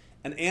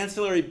 An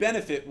ancillary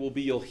benefit will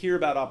be you'll hear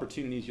about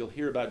opportunities, you'll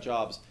hear about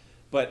jobs.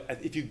 But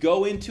if you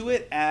go into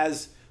it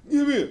as,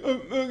 give me a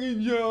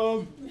fucking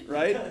job,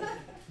 right?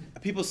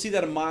 People see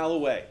that a mile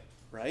away,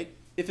 right?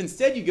 If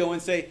instead you go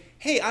and say,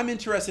 hey, I'm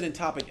interested in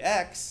topic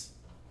X,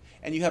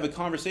 and you have a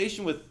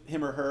conversation with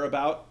him or her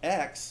about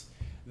X,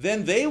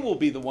 then they will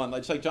be the one,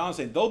 just like John was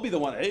saying, they'll be the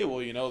one, hey, well,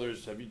 do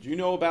you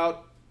know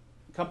about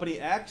company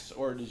X,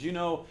 or did you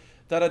know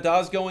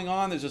da-da-da's going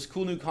on? There's this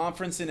cool new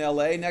conference in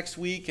LA next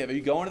week. Are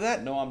you going to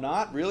that? No, I'm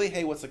not. Really?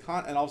 Hey, what's the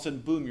and all of a sudden,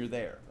 boom, you're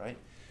there, right?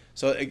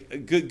 So a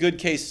good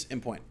case in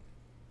point.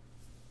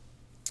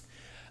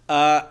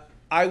 I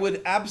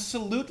would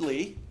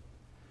absolutely,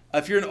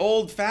 if you're an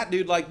old fat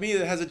dude like me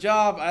that has a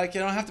job, I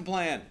don't have to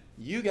plan.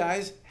 You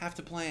guys have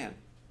to plan,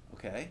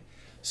 Okay?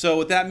 So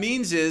what that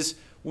means is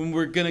when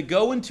we're going to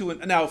go into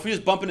now if we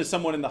just bump into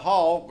someone in the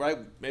hall, right,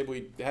 maybe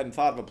we hadn't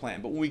thought of a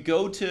plan, but when we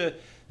go to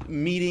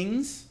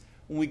meetings,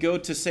 when we go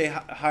to say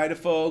hi to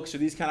folks or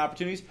these kind of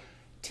opportunities,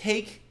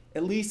 take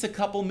at least a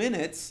couple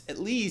minutes, at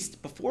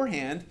least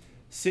beforehand,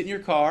 sit in your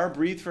car,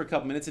 breathe for a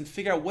couple minutes, and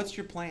figure out what's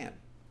your plan,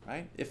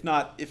 right? If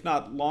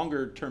not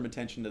longer term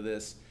attention to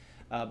this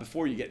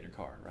before you get in your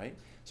car, right?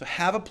 So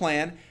have a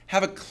plan,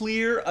 have a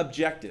clear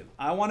objective.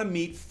 I want to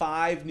meet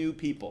 5 new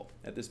people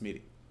at this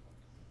meeting.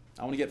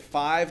 I want to get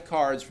 5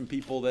 cards from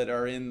people that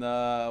are in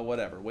the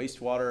whatever,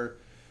 wastewater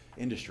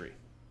industry.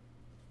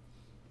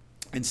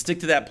 And stick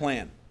to that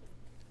plan.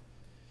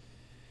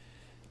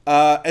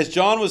 As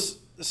John was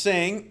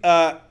saying,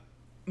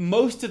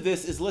 most of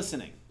this is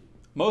listening.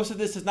 Most of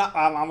this is not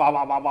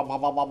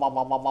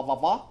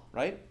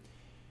right?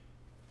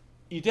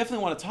 You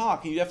definitely want to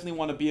talk, and you definitely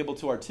want to be able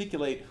to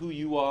articulate who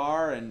you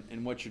are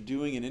and what you're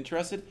doing and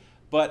interested.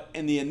 But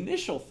in the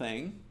initial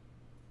thing,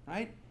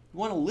 right, you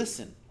want to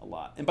listen a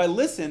lot. And by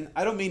listen,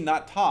 I don't mean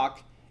not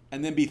talk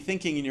and then be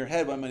thinking in your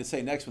head what I'm going to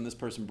say next when this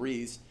person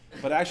breathes,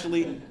 but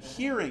actually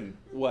hearing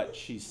what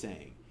she's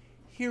saying,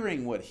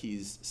 hearing what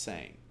he's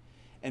saying,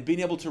 and being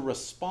able to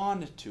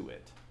respond to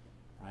it,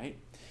 right?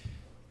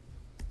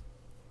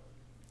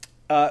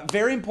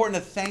 Very important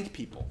to thank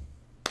people.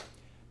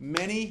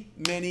 Many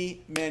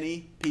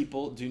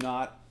people do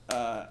not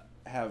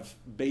have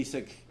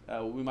basic,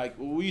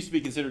 we used to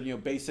be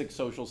considered, basic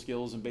social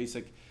skills and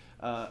basic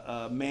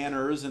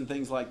manners and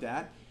things like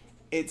that.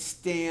 It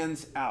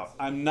stands out.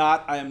 I am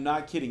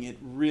not kidding. It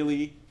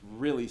really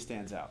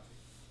stands out.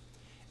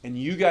 And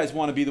you guys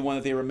want to be the one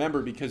that they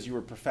remember because you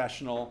were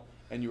professional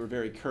and you were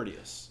very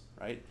courteous,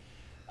 right?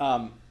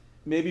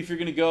 Maybe if you're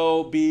going to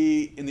go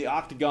be in the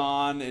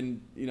octagon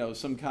and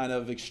some kind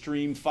of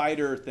extreme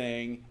fighter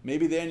thing,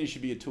 maybe then you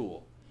should be a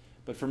tool.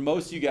 But for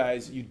most of you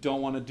guys, you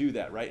don't want to do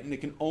that, right? And it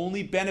can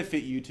only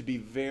benefit you to be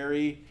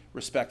very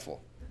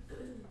respectful.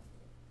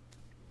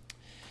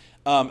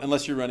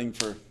 Unless you're running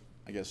for,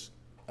 I guess,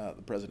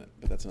 the president,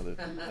 but that's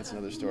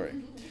another story.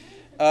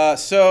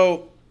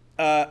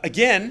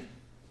 Again,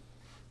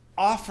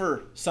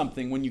 offer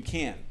something when you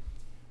can.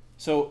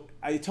 So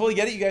I totally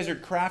get it. You guys are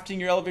crafting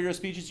your elevator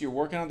speeches. You're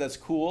working on it. That's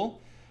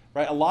cool,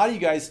 right? A lot of you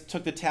guys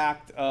took the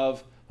tact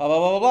of blah, blah,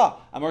 blah, blah,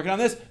 blah. I'm working on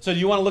this. So do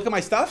you want to look at my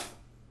stuff,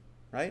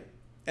 right?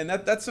 And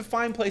that's a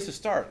fine place to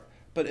start.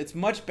 But it's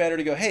much better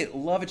to go, hey,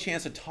 love a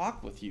chance to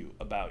talk with you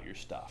about your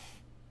stuff,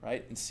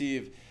 right? And see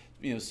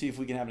if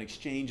we can have an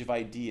exchange of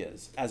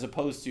ideas, as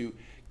opposed to,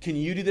 can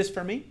you do this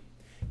for me?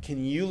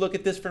 Can you look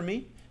at this for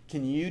me?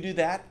 Can you do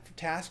that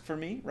task for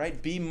me,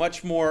 right? Be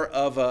much more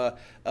of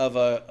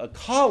a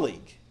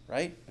colleague,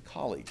 right? A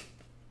colleague.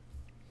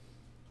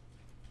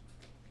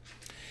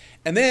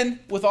 And then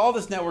with all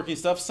this networking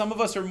stuff, some of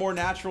us are more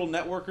natural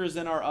networkers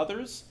than our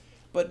others,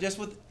 but just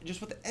with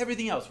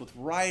everything else, with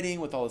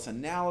writing, with all this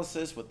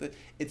analysis,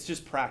 it's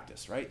just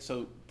practice, right?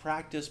 So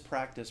practice.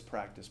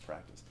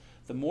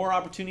 The more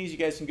opportunities you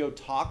guys can go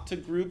talk to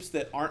groups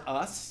that aren't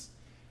us,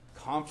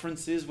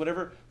 conferences,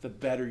 whatever, the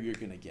better you're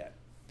going to get.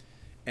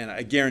 And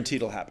I guarantee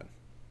it'll happen.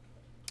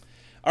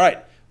 All right,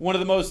 one of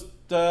the most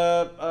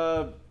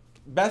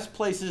best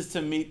places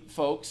to meet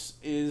folks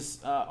is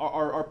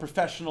our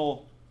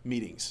professional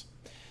meetings.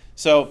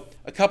 So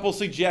a couple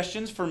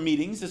suggestions for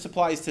meetings. This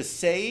applies to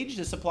Sage.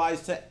 This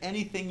applies to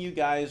anything you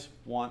guys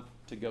want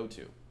to go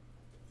to.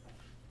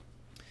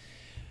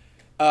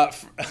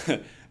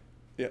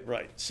 Yeah,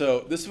 right. So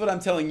this is what I'm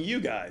telling you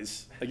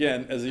guys,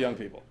 again, as the young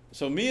people.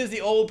 So me as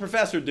the old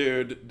professor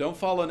dude, don't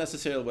follow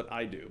necessarily what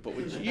I do. But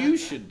what you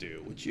should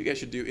do, what you guys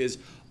should do is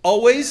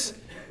always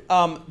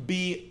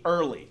be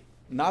early.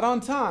 Not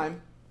on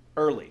time,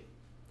 early.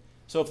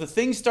 So if the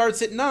thing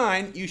starts at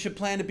 9, you should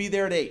plan to be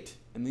there at 8.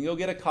 And then you'll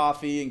get a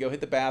coffee and go hit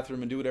the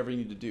bathroom and do whatever you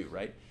need to do,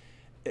 right?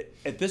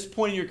 At this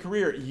point in your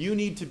career, you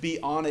need to be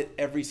on it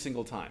every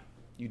single time.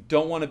 You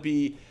don't want to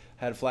be,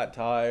 had a flat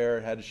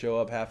tire, had to show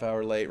up half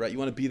hour late, right? You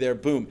want to be there,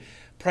 boom.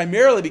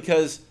 Primarily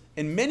because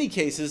in many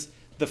cases,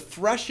 the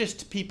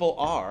freshest people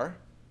are,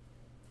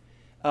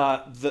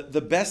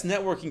 the best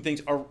networking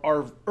things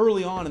are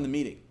early on in the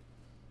meeting,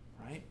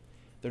 right?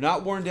 They're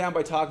not worn down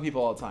by talking to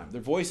people all the time. Their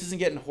voice isn't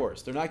getting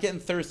hoarse. They're not getting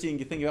thirsty and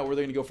thinking about where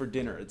they're going to go for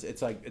dinner.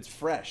 It's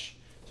fresh.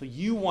 So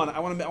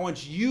I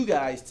want you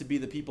guys to be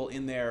the people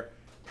in there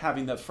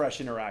having the fresh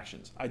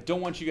interactions. I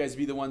don't want you guys to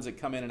be the ones that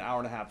come in an hour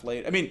and a half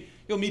late. I mean,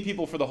 you'll meet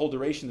people for the whole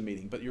duration of the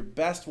meeting, but your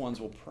best ones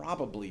will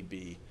probably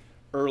be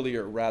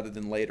earlier rather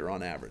than later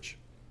on average.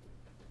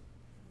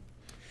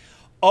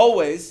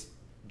 Always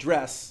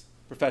dress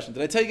professional.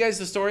 Did I tell you guys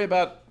the story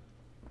about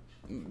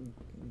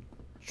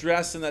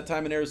dress in that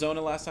time in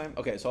Arizona last time?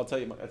 Okay, so I'll tell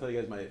you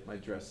guys my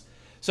dress.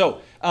 So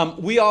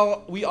we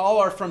all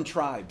are from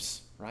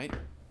tribes, right?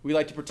 We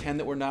like to pretend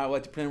that we're not. We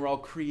like to pretend we're all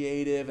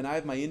creative, and I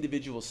have my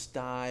individual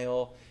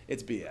style.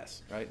 It's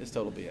BS, right? It's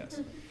total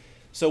BS.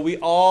 So we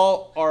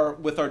all are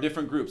with our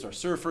different groups, our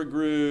surfer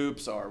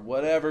groups, our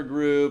whatever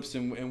groups,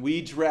 and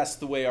we dress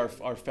the way our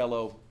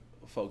fellow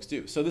folks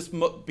do. So this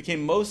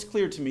became most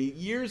clear to me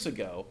years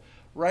ago,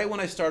 right when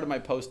I started my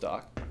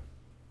postdoc,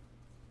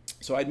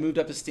 So I'd moved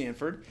up to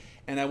Stanford,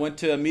 and I went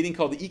to a meeting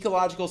called the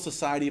Ecological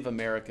Society of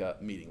America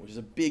meeting, which is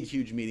a big,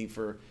 huge meeting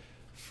for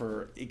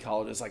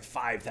ecologists, like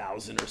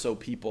 5,000 or so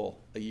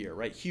people a year,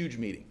 right? Huge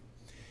meeting.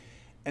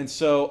 And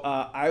so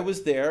I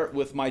was there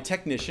with my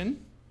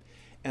technician,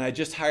 and I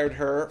just hired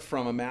her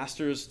from a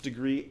master's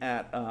degree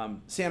at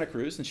Santa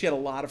Cruz, and she had a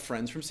lot of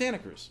friends from Santa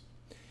Cruz.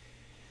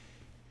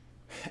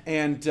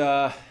 And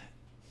so,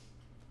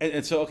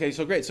 okay,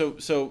 so great.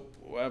 So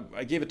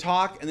I gave a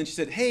talk, and then she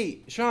said, hey,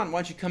 Sean, why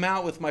don't you come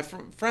out with my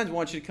friends? I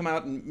want you to come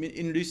out and I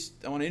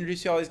want to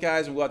introduce you to all these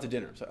guys, and we'll go out to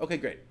dinner. So, okay,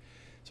 great.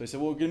 So I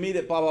said, well, we're going to meet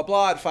at blah, blah,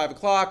 blah at 5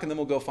 o'clock, and then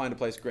we'll go find a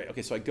place. Great.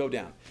 Okay, so I go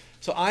down.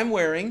 So I'm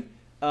wearing,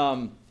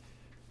 maybe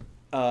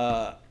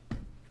I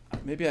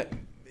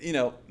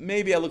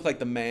look like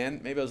the man.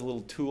 Maybe I was a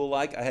little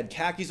Tool-like. I had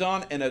khakis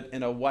on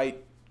and a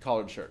white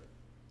collared shirt.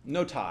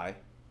 No tie,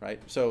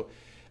 right? So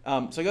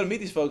I go to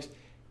meet these folks.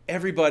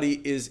 Everybody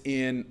is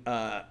in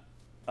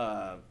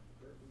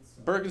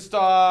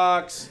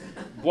Birkenstocks,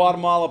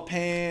 Guatemala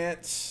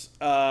pants,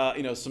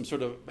 some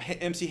sort of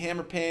MC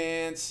Hammer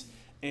pants,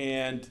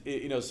 and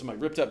some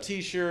like ripped up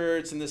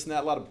T-shirts and this and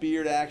that. A lot of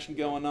beard action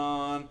going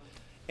on,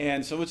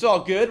 and so it's all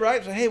good,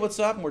 right? So hey, what's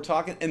up? And we're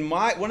talking. And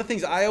one of the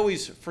things I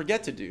always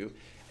forget to do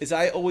is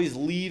I always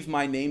leave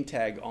my name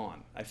tag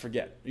on. I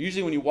forget.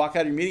 Usually when you walk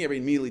out of your meeting,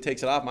 everybody immediately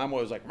takes it off. I'm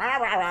always like rah,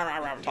 rah, rah, rah,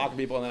 rah, talking to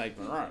people, and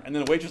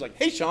then the waitress is like,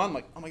 hey, Sean. I'm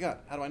like, oh my God,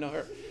 how do I know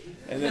her?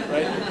 And then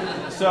right,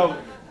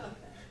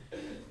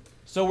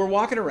 so we're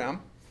walking around,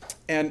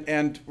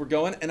 and we're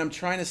going, and I'm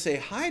trying to say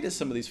hi to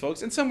some of these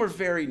folks, and some were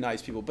very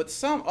nice people, but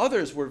some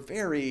others were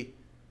very,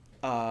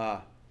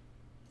 Confrontational.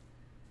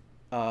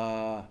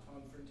 I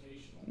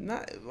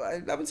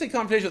wouldn't say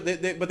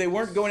confrontational, but they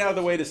weren't going out of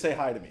their way to say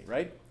hi to me,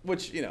 right?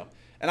 Which,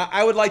 and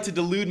I would like to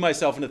delude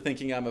myself into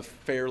thinking I'm a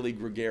fairly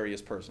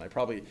gregarious person.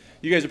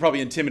 You guys are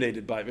probably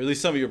intimidated by me, or at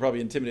least some of you are probably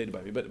intimidated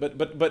by me,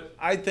 but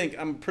I think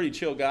I'm a pretty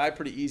chill guy,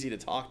 pretty easy to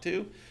talk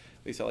to.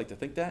 At least I like to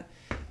think that.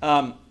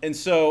 And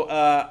so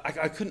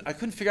I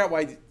couldn't figure out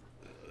why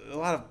a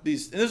lot of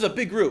these, and this is a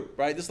big group,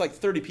 right? This is like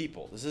 30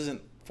 people. This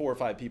isn't 4 or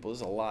 5 people.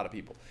 This is a lot of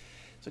people.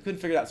 So I couldn't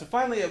figure it out. So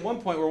finally at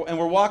one point,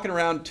 we're walking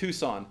around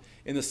Tucson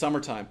in the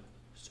summertime.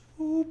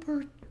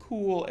 Super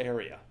cool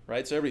area,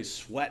 right? So everybody's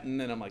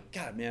sweating, and I'm like,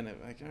 God, man.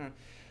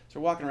 So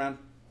we're walking around,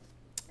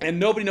 and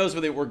nobody knows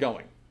where we're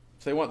going.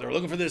 So they're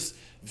looking for this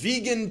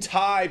vegan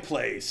Thai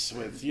place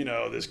with,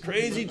 this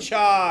crazy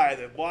chai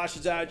that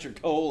washes out your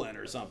colon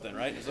or something,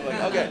 right? So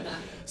like, okay.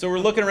 So we're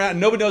looking around, and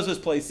nobody knows what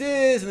this place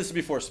is, and this is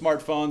before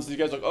smartphones. These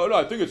guys are like, oh no,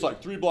 I think it's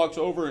like 3 blocks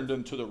over and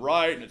then to the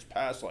right, and it's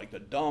past like the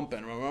dump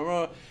and blah, blah,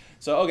 blah.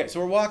 So okay, so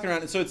we're walking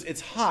around, and so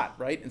it's hot,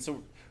 right? And so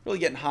we're really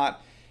getting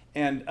hot,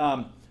 and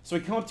so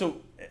we come up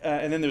to,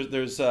 and then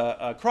there's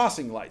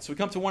crossing lights. So we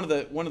come to one of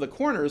the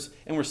corners,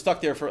 and we're stuck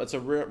there it's a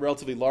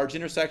relatively large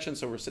intersection.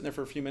 So we're sitting there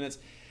for a few minutes.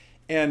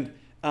 And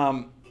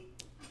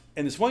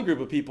this one group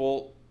of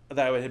people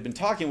that I had been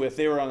talking with,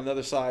 they were on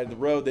another side of the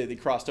road. They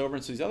crossed over,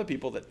 and so these other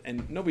people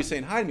and nobody's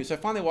saying hi to me. So I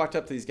finally walked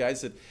up to these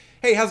guys and said,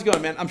 hey, how's it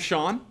going, man? I'm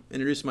Sean.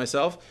 Introduced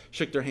myself,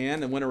 shook their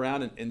hand, and went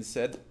around and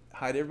said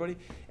hi to everybody.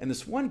 And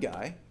this one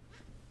guy,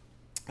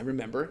 I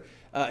remember,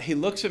 he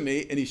looks at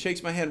me and he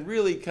shakes my hand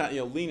really kind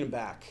of, leaning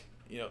back,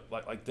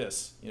 like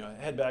this,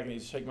 head back, and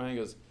he's shaking my hand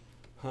and goes,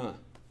 huh,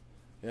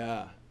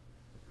 yeah.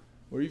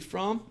 Where are you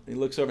from? And he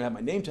looks over and had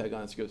my name tag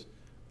on it. So he goes,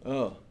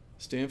 oh,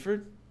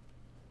 Stanford?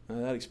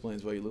 That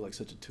explains why you look like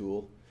such a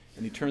tool.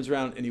 And he turns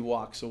around and he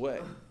walks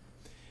away.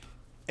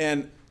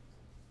 And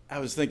I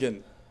was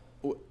thinking,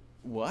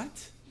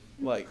 what?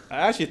 Like, I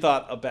actually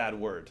thought a bad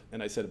word,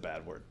 and I said a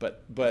bad word.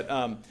 But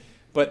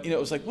it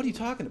was like, what are you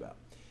talking about?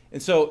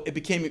 And so it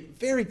became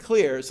very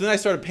clear. So then I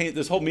started painting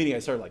this whole meeting. I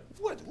started like,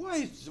 what?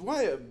 Why?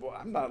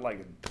 I'm not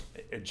like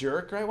a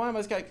jerk, right? Why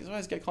does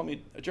this guy call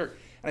me a jerk?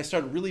 And I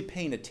started really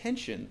paying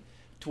attention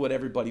to what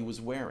everybody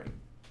was wearing.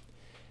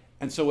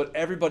 And so what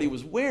everybody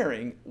was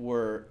wearing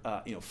were,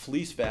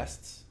 fleece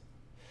vests.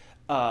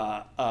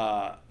 And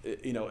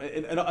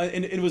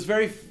it was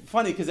very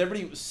funny because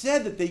everybody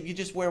said that you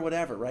just wear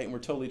whatever, right? And we're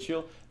totally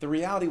chill. The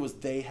reality was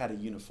they had a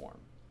uniform,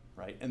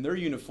 right? And their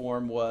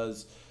uniform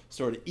was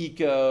sort of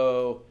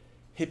eco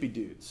hippie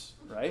dudes,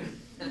 right?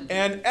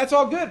 And that's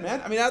all good,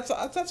 man. I mean,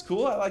 that's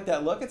cool. I like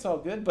that look. It's all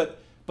good. But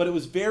it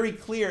was very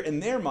clear in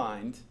their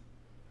mind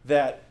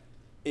that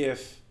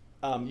if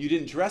you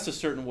didn't dress a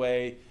certain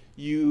way,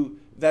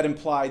 that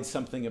implied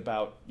something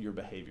about your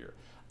behavior.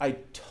 I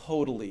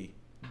totally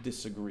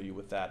disagree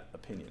with that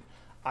opinion.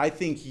 I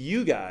think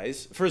you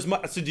guys,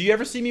 so do you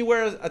ever see me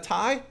wear a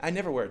tie? I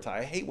never wear a tie.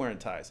 I hate wearing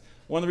ties.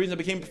 One of the reasons I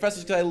became a professor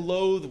is because I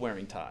loathe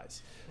wearing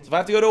ties. So if I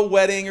have to go to a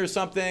wedding or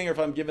something, or if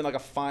I'm giving like a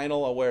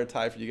final, I'll wear a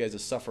tie for you guys to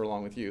suffer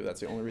along with you. That's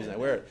the only reason I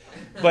wear it.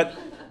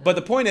 But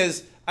the point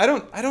is, I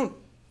don't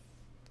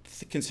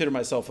consider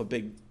myself a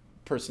big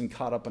person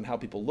caught up on how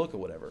people look or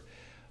whatever.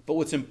 But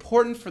what's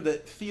important for the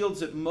fields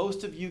that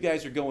most of you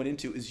guys are going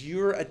into is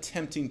you're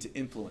attempting to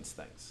influence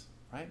things,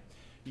 right?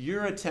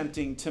 You're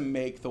attempting to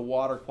make the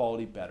water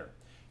quality better.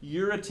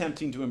 You're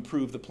attempting to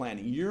improve the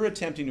planning. You're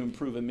attempting to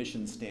improve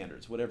emission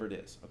standards, whatever it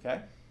is,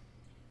 okay?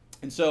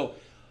 And so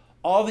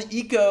all the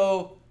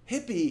eco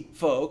hippie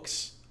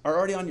folks are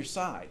already on your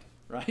side,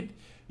 right?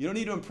 You don't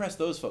need to impress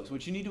those folks.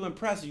 What you need to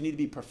impress is you need to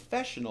be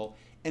professional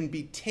and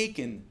be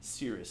taken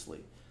seriously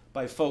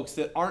by folks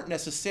that aren't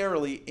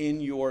necessarily in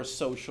your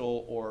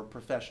social or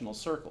professional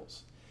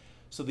circles.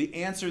 So the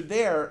answer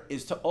there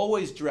is to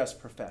always dress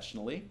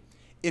professionally.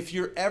 If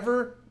you're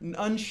ever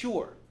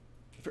unsure,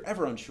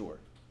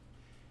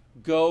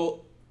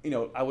 go,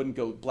 I wouldn't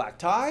go black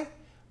tie,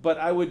 but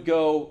I would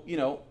go,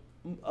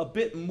 a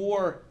bit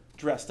more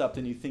dressed up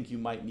than you think you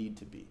might need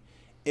to be.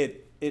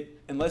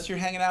 Unless you're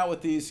hanging out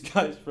with these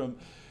guys from,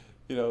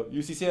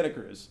 UC Santa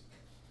Cruz,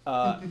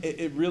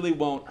 it really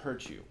won't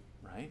hurt you,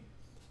 right?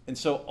 And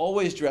so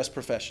always dress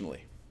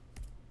professionally.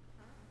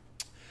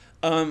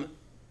 You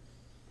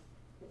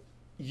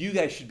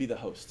guys should be the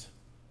host,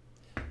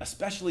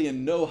 especially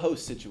in no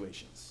host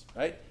situations,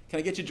 right? Can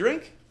I get you a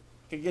drink?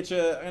 Can I get you,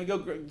 I'm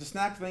gonna go to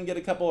snack, then get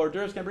a couple hors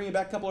d'oeuvres. Can I bring you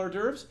back a couple hors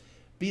d'oeuvres?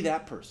 Be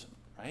that person,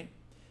 right?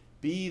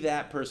 Be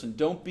that person.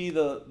 Don't be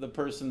the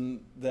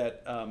person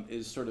that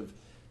is sort of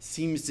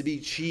seems to be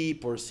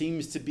cheap or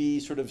seems to be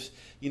sort of,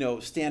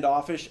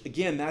 standoffish.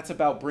 Again, that's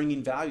about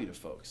bringing value to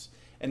folks.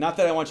 And not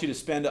that I want you to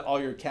spend all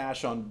your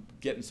cash on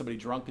getting somebody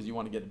drunk because you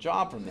want to get a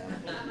job from them.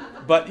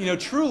 But,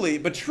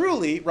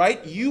 truly,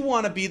 right? You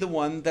want to be the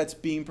one that's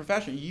being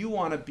professional. You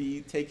want to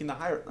be taking the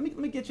higher. Let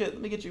me get you.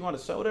 You want a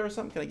soda or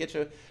something? Can I get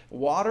you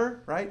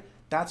water? Right?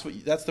 That's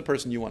the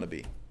person you want to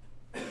be.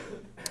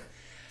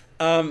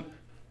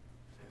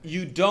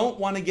 You don't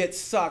want to get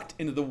sucked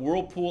into the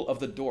whirlpool of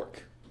the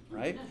dork,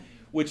 right?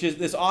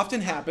 This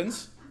often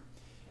happens.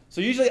 So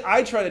usually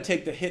I try to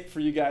take the hit for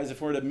you guys if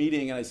we're at a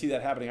meeting and I see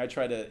that happening. I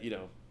try to,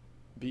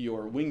 be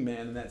your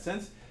wingman in that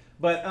sense.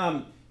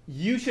 But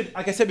you should,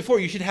 like I said before,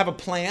 you should have a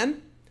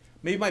plan.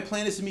 Maybe my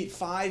plan is to meet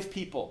 5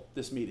 people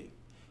this meeting.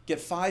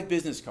 Get 5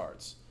 business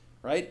cards,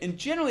 right? And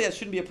generally that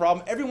shouldn't be a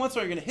problem. Every once in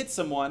a while you're going to hit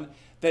someone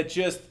that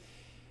just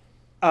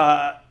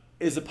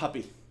is a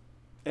puppy.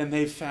 And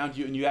they've found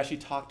you and you actually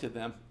talk to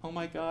them. Oh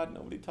my God,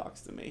 nobody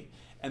talks to me.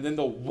 And then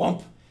they'll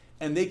whump.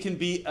 And they can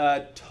be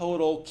a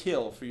total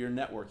kill for your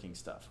networking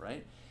stuff,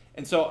 right?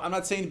 And so I'm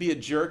not saying to be a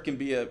jerk and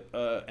be an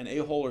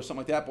a-hole or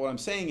something like that, but what I'm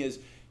saying is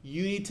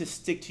you need to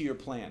stick to your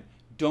plan.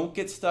 Don't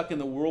get stuck in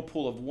the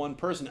whirlpool of one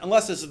person,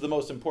 unless this is the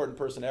most important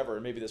person ever,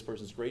 and maybe this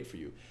person's great for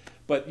you.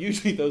 But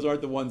usually those aren't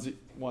the ones that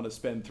want to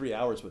spend 3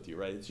 hours with you,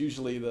 right? It's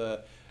usually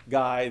the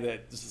guy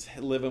that's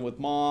living with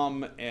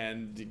mom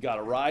and got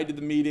a ride to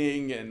the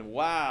meeting, and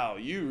wow,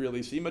 you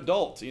really seem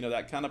adult,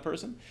 that kind of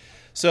person.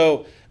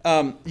 So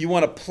you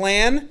want to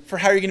plan for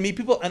how you're going to meet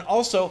people and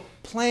also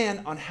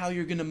plan on how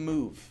you're going to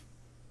move,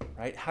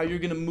 right? How you're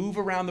going to move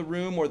around the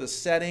room or the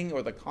setting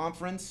or the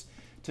conference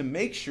to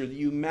make sure that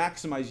you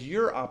maximize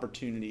your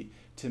opportunity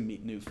to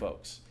meet new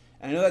folks.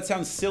 And I know that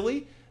sounds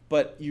silly,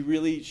 but you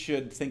really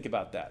should think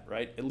about that,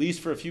 right? At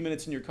least for a few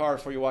minutes in your car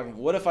before you walk in.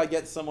 What if I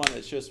get someone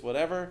that's just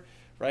whatever,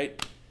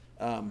 right?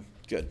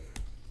 Good.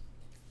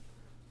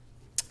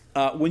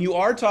 When you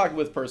are talking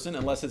with a person,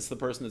 unless it's the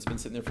person that's been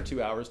sitting there for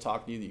 2 hours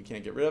talking to you that you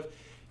can't get rid of,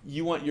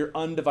 you want your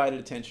undivided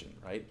attention,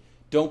 right?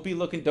 Don't be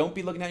looking down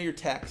at your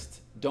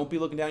text. Don't be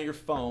looking down at your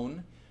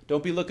phone.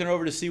 Don't be looking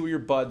over to see where your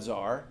buds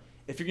are.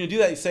 If you're going to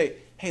do that, you say,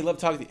 hey, love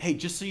talking to you. Hey,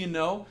 just so you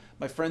know,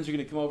 my friends are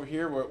going to come over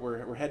here.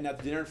 We're heading out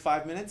to dinner in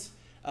 5 minutes.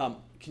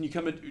 Can you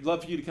come? We'd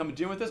love for you to come to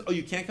dinner with us. Oh,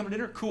 you can't come to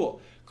dinner? Cool.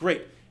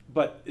 Great.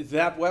 But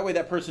that way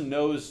that person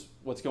knows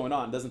what's going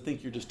on, doesn't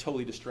think you're just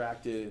totally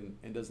distracted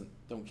and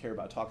don't care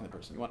about talking to the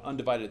person. You want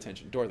undivided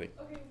attention. Dorothy.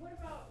 Okay, what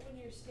about when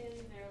you're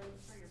standing there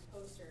looking for your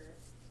poster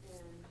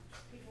and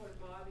people are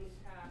bobbing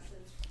past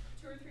and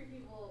 2 or 3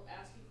 people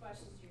ask you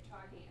questions, you're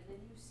talking, and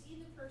then you see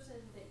the person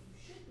that you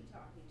should be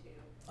talking to.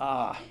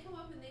 They come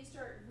up and they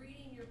start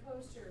reading your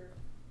poster.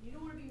 You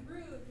don't want to be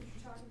rude because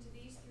you're talking to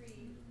these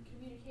 3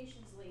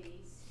 communications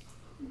ladies.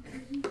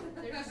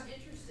 They're just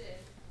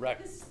interested. Right.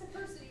 This is the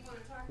person you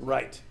want to talk to.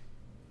 Right.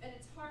 And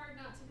it's hard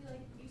not to be like,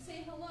 you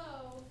say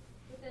hello,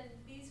 but then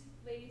these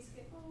ladies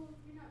get, oh,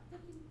 you're not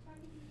talking to me.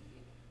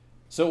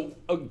 So,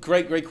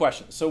 great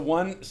question.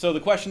 So the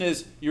question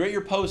is, you're at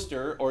your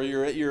poster or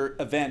you're at your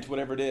event,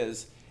 whatever it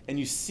is, and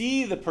you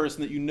see the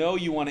person that you know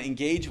you want to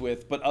engage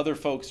with, but other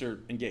folks are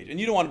engaged. And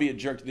you don't want to be a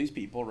jerk to these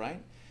people,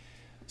 right?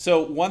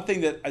 So one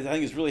thing that I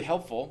think is really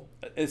helpful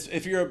is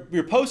if you're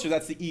your poster,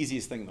 that's the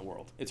easiest thing in the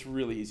world. It's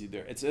really easy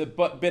there. It's a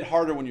bit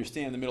harder when you're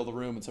standing in the middle of the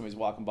room and somebody's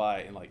walking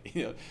by and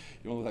you want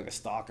to look like a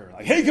stalker,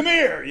 like, hey, come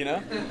here,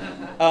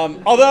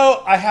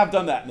 Although I have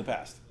done that in the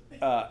past,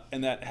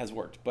 and that has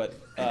worked. But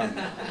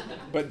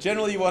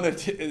generally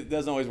it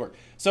doesn't always work.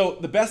 So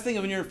the best thing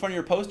when you're in front of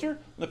your poster, when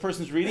the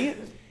person's reading it,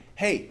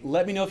 hey,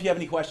 let me know if you have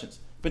any questions.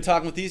 Been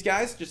talking with these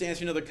guys, just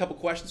answering another couple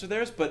questions of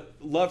theirs, but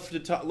love to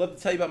tell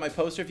you about my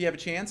poster if you have a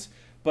chance.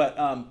 But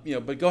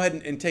but go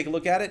ahead and take a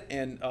look at it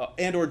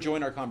and or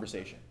join our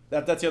conversation.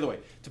 That's the other way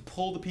to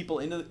pull the people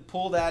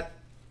pull that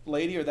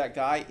lady or that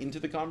guy into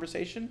the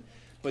conversation,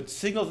 but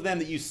signal to them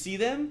that you see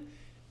them,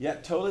 Yeah,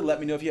 totally.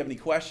 Let me know if you have any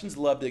questions.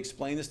 Love to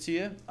explain this to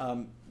you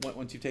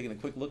once you've taken a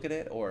quick look at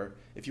it, or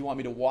if you want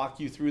me to walk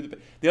you through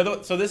the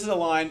other. So this is a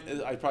line.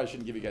 I probably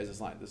shouldn't give you guys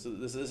this line. This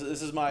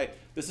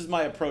is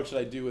my approach that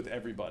I do with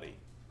everybody,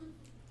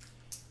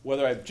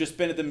 whether I've just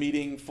been at the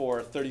meeting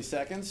for 30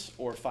 seconds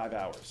or 5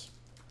 hours.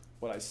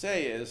 What I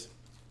say is,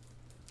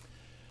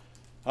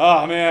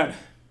 oh man,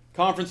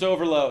 conference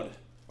overload,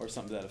 or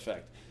something to that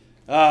effect.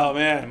 Oh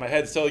man, my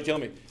head's totally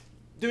killing me.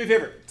 Do me a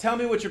favor. Tell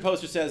me what your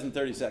poster says in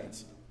 30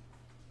 seconds.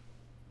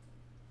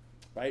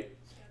 Right?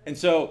 And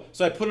so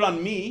I put it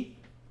on me.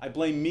 I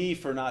blame me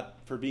for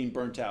being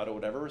burnt out or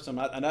whatever. So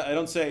I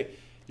don't say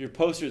your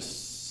poster is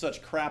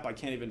such crap I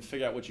can't even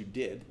figure out what you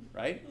did,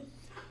 right?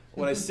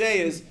 What I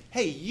say is,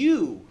 hey,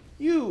 you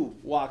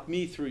walk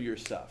me through your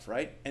stuff,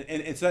 right?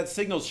 And so that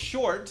signal's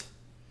short.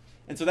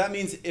 And so that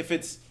means if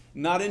it's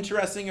not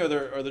interesting or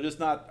they're just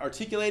not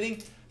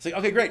articulating, it's like,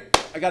 okay, great,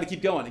 I got to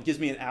keep going. It gives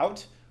me an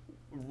out.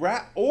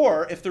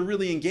 Or if they're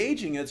really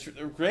engaging, it's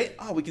great.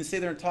 Oh, we can stay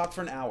there and talk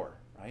for an hour,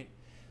 right?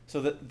 So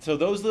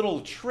those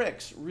little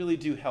tricks really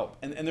do help,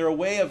 and they're a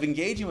way of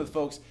engaging with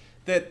folks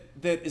that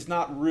is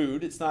not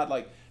rude. It's not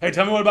like, hey,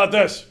 tell me what about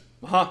this?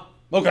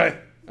 Okay,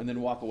 and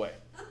then walk away,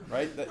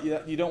 right?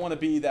 You don't want to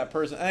be that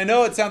person. And I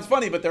know it sounds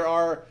funny, but there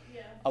are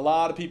a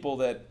lot of people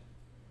that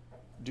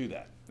do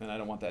that, and I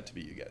don't want that to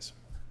be you guys.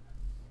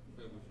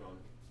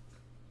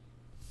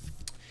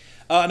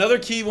 Another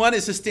key one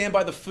is to stand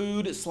by the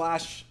food /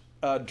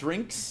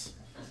 drinks.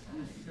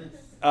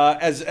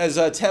 As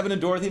Tevin and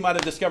Dorothy might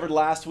have discovered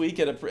last week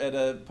at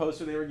a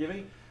poster they were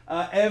giving,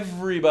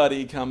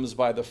 everybody comes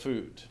by the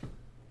food,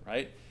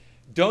 right?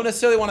 Don't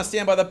necessarily want to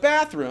stand by the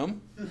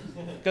bathroom,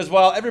 because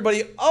while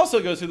everybody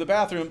also goes through the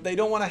bathroom, they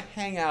don't want to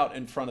hang out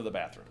in front of the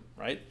bathroom,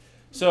 right?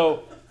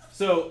 So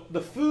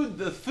the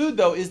food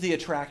though is the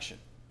attraction.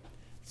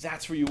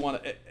 That's where you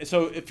want to.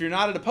 So if you're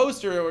not at a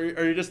poster or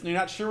you're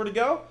not sure where to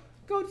go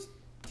just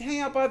hang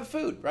out by the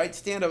food, right?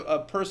 Stand a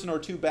person or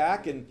two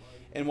back and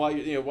while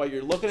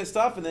you're looking at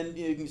stuff, and then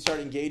you can start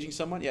engaging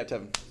someone. Yeah,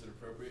 Tevin. Is it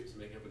appropriate to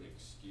make up an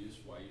excuse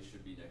why you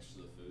should be next to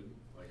the food?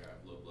 Like I have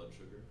low blood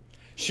sugar?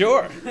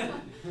 Sure.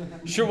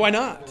 Sure, why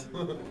not?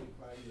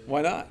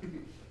 Why not?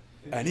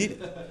 I need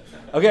it.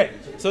 Okay,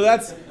 so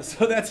that's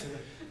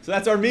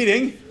our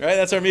meeting, right?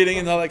 That's our meeting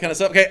and all that kind of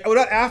stuff. Okay, what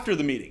about after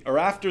the meeting or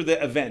after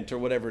the event or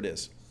whatever it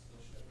is?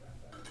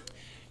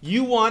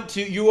 You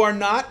are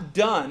not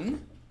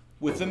done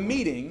with the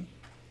meeting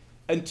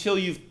until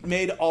you've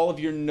made all of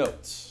your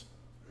notes.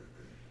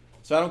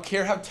 So I don't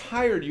care how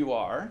tired you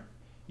are,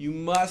 you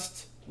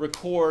must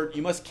record,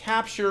 you must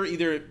capture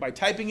either by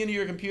typing into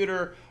your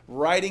computer,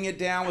 writing it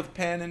down with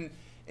pen and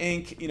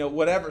ink,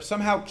 whatever,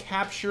 somehow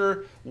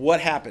capture what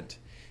happened.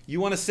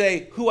 You want to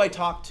say who I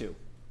talked to,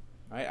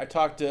 right? I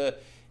talked to,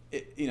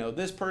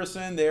 this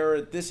person, they were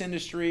at this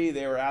industry,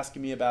 they were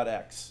asking me about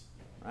X,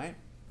 right?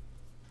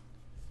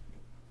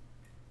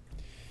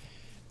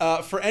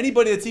 For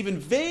anybody that's even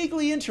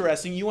vaguely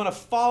interesting, you want to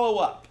follow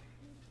up.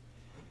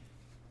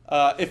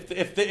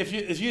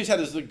 If you just had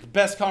this the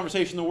best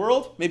conversation in the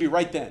world, maybe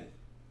right then.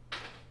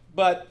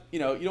 But you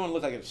don't want to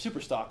look like a super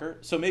stalker,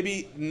 so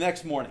maybe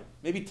next morning.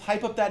 Maybe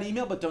type up that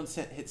email, but don't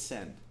hit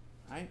send,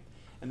 right?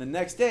 And the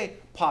next day,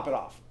 pop it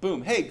off.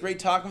 Boom. Hey, great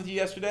talking with you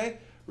yesterday.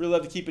 Really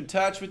love to keep in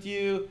touch with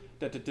you.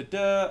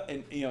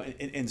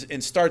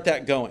 And start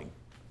that going.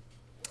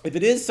 If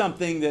it is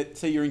something that,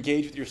 say, you're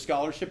engaged with your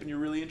scholarship and you're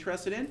really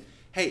interested in,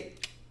 hey,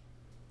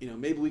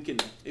 maybe we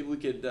could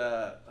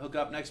hook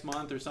up next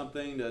month or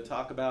something to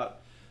talk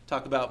about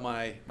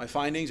my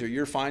findings or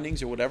your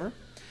findings or whatever.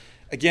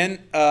 Again,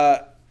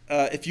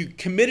 if you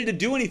committed to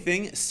do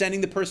anything,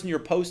 sending the person your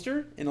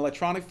poster in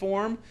electronic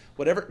form,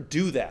 whatever,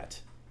 do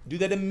that. Do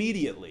that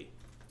immediately.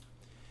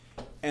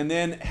 And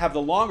then have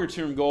the longer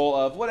term goal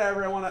of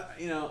whatever I want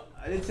to,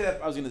 I didn't say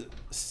that I was going to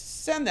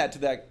send that to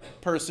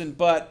that person,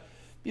 but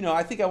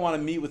I think I want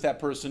to meet with that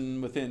person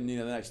within, the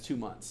next 2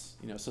 months.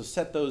 So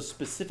set those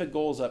specific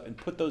goals up and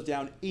put those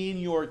down in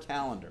your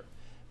calendar.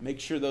 Make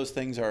sure those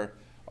things are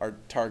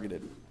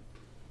targeted.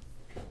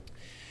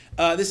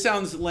 This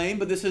sounds lame,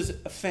 but this is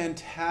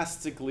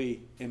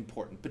fantastically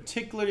important,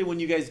 particularly when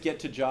you guys get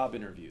to job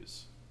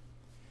interviews.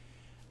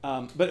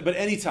 But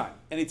anytime.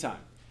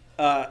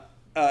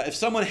 If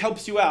someone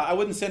helps you out, I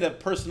wouldn't send a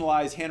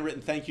personalized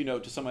handwritten thank you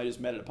note to somebody I just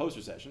met at a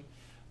poster session.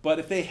 But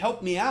if they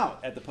helped me out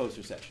at the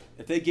poster session,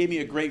 if they gave me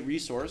a great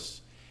resource,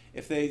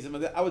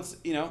 I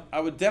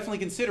would definitely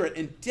consider it.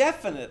 And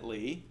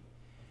definitely,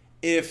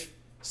 if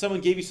someone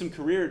gave you some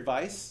career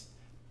advice,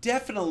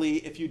 definitely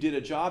if you did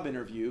a job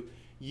interview,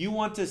 you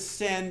want to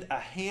send a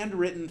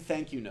handwritten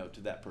thank you note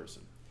to that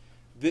person.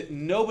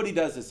 Nobody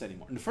does this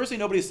anymore. And firstly,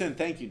 nobody sends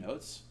thank you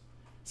notes.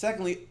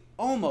 Secondly,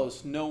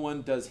 almost no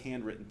one does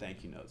handwritten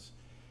thank you notes.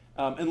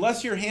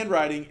 Unless your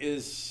handwriting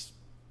is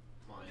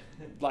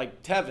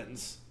like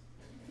Tevin's.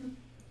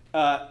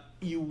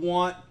 You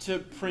want to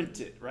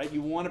print it, right?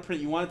 You want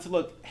it to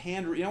look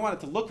handwritten. You don't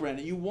want it to look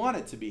random. You want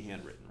it to be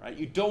handwritten, right?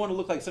 You don't want to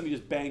look like somebody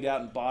just banged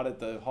out and bought it at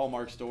the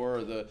Hallmark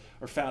store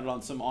or found it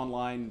on some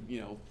online,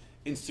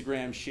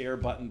 Instagram share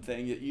button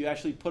thing. You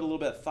actually put a little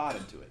bit of thought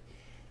into it.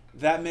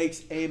 that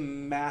makes a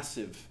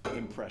massive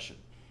impression.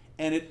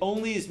 And it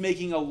only is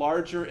making a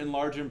larger and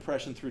larger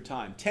impression through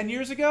time. 10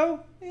 years ago,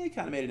 it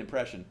kind of made an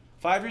impression.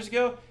 5 years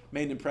ago,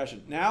 made an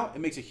impression. Now,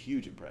 it makes a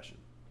huge impression.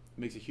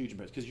 It makes a huge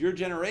impression. Because your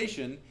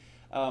generation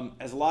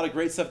has a lot of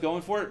great stuff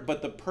going for it,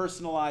 but the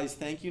personalized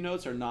thank you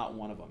notes are not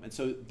one of them. And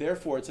so,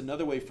 therefore, it's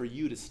another way for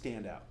you to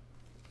stand out.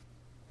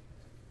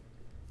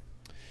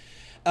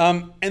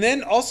 And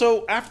then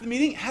also, after the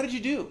meeting, how did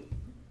you do?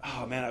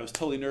 Oh, man, I was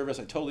totally nervous.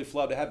 I totally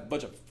flubbed. I had a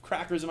bunch of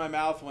crackers in my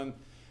mouth when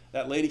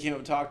that lady came up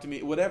and talked to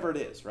me. Whatever it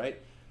is, right?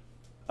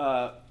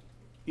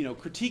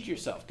 Critique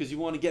yourself because you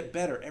want to get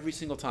better every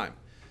single time.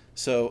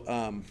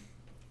 So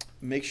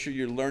make sure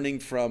you're learning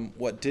from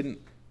what didn't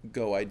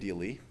go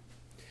ideally.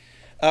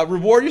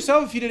 Reward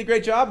yourself if you did a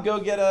great job. Go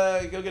get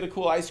a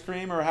cool ice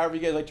cream or however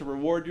you guys like to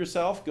reward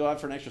yourself. Go out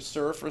for an extra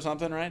surf or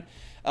something, right?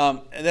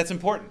 And that's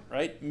important,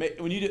 right?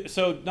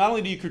 So not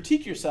only do you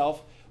critique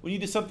yourself, when you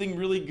do something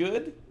really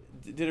good,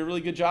 did a really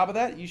good job of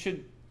that, you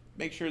should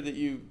make sure that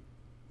you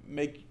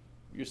make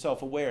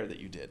yourself aware that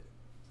you did.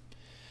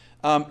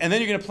 And then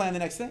you're going to plan the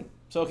next thing.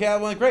 So, okay, I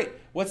went great.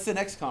 What's the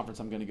next conference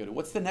I'm going to go to?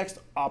 What's the next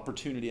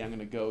opportunity I'm going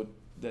to go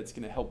that's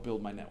going to help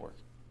build my network?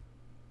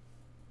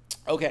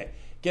 Okay,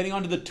 getting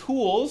onto the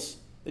tools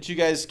that you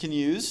guys can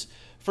use.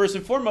 First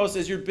and foremost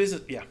is your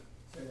business. Yeah.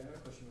 Sorry, I have a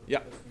question.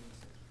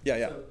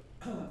 Yeah. So,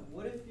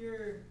 what if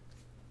you're,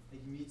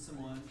 like, you meet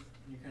someone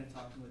and you're kind of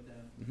talking with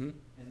them,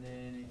 and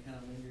then it kind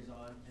of lingers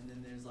on, and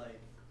then there's like,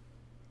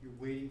 you're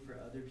waiting for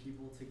other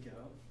people to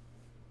go,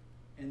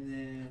 and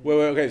then. Wait,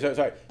 okay,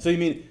 sorry. So you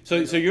mean, so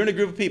you're in a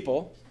group of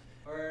people,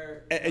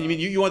 and you mean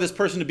you want this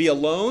person to be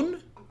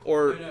alone,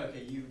 or? No,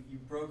 okay, you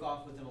broke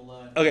off with them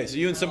alone. Okay, so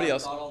you and somebody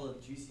else. Got all the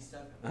juicy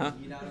stuff and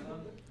eat out of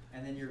them,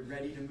 and then you're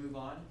ready to move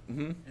on,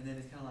 and then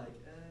it's kind of like.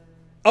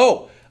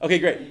 Oh, okay,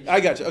 great. I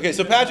got you. Okay,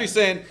 so Patrick's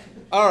saying,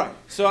 all right,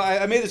 so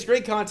I made this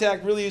great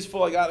contact, really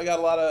useful. I got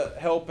a lot of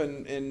help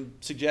and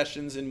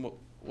suggestions and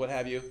what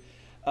have you.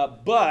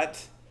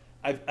 But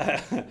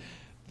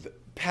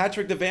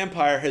Patrick the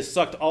vampire has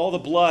sucked all the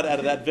blood out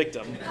of that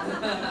victim.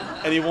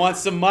 And he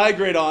wants to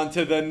migrate on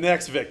to the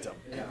next victim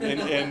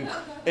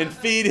and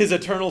feed his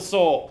eternal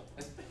soul.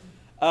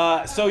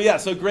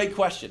 So great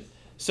question.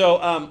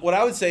 So what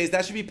I would say is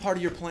that should be part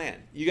of your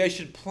plan. You guys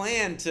should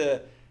plan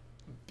to...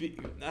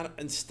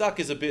 and stuck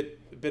is a bit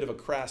of a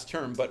crass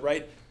term, but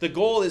right, the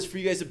goal is for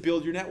you guys to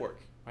build your network,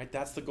 right?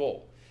 That's the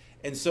goal.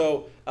 And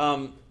so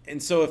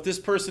if this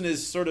person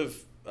is sort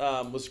of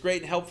was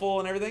great and helpful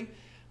and everything,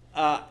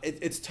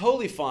 it's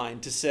totally fine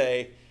to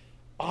say,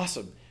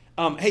 awesome.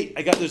 Hey,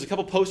 there's a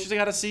couple posters I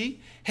got to see.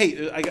 Hey,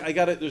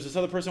 there's this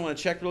other person I want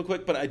to check real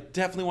quick, but I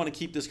definitely want to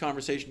keep this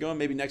conversation going.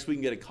 Maybe next week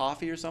we can get a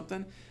coffee or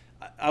something.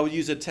 I would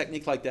use a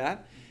technique like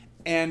that,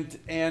 and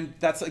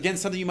that's again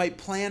something you might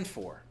plan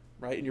for.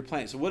 Right, in your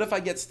plan. So what if I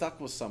get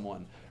stuck with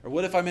someone? Or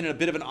what if I'm in a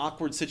bit of an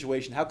awkward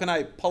situation? How can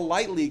I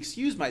politely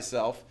excuse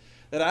myself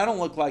that I don't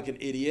look like an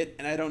idiot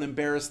and I don't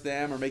embarrass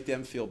them or make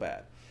them feel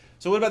bad?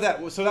 So what about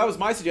that? So that was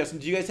my suggestion.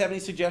 Do you guys have any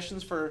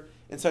suggestions for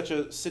in such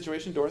a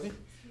situation, Dorothy?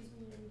 Excuse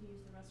me, I need to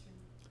use the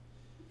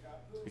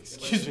restroom.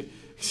 Excuse me.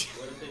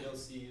 What if they don't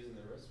see you using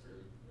the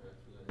restroom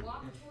after that?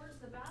 Walk towards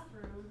the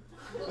bathroom.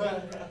 Come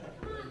on,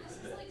 this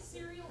is like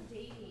serial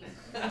dating.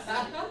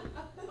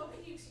 Oh,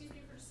 can you excuse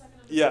me for just a second?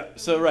 Yeah.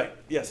 So right.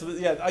 Yeah.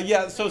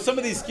 So So some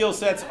of these skill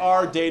sets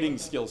are dating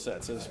skill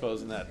sets, I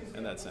suppose, in that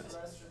sense.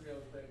 Restroom real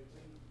quick.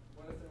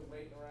 What if they're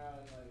waiting around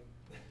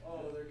like,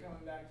 oh, they're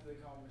coming back to the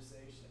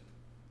conversation?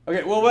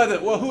 Okay.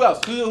 Well, who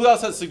else? Who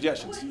else has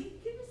suggestions? Give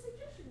a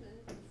suggestion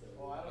then.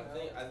 Well, I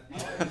don't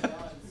know.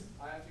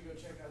 I I have to go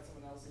check out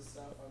someone else's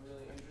stuff. I'm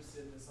really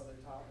interested in this other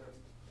topic,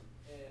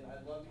 and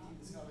I'd love to keep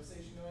this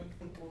conversation going.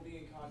 We'll be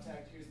in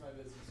contact. Here's my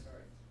business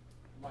card.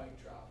 Mic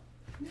drop.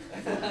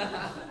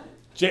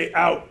 Jay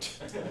out.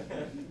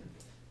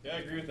 Yeah, I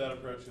agree with that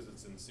approach because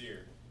it's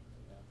sincere.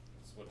 Yeah,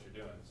 it's what you're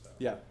doing. So.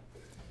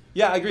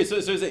 Yeah, I agree. So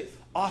there's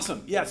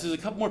awesome. Yeah, so there's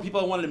a couple more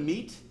people I wanted to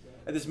meet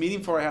at this meeting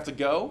before I have to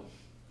go.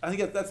 I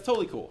think that's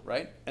totally cool,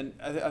 right? And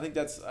I think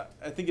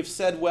if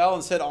said well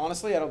and said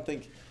honestly, I don't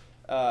think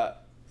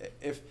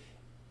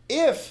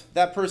if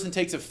that person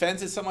takes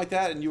offense at something like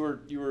that, and you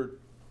were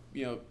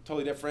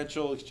totally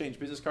deferential, exchange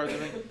business cards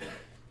and everything,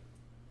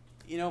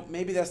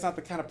 maybe that's not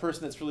the kind of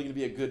person that's really going to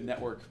be a good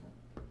network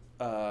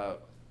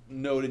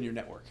node in your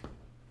network.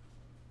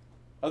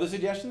 Other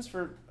suggestions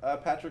for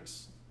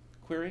Patrick's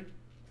query?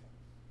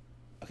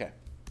 Okay.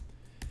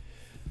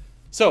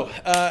 So,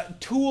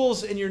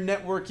 tools in your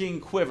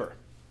networking quiver.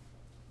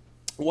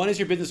 One is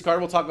your business card.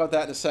 We'll talk about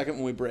that in a second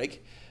when we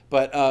break.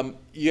 But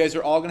you guys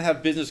are all going to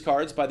have business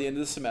cards by the end of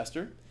the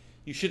semester.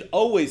 You should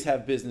always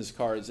have business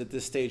cards at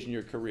this stage in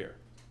your career.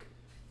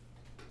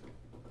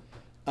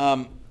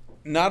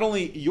 Not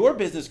only your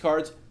business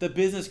cards, the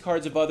business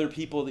cards of other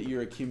people that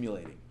you're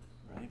accumulating.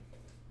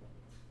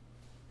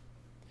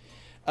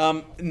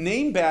 Right?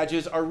 Name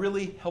badges are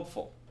really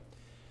helpful.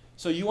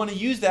 So you want to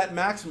use that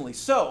maximally.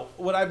 So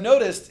what I've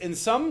noticed in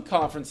some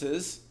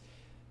conferences,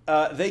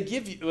 they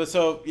give you,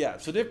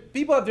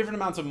 people have different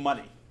amounts of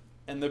money,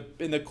 and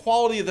the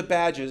quality of the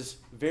badges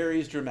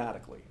varies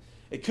dramatically.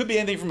 It could be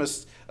anything from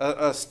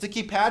a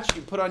sticky patch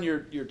you put on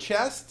your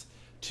chest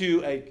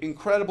to an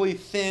incredibly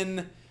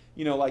thin,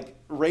 like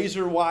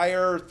razor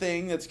wire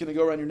thing that's going to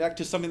go around your neck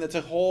to something that's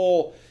a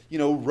whole,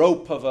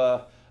 rope of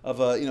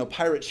a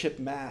pirate ship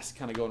mast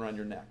kind of going around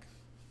your neck.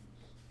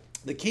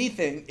 The key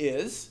thing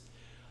is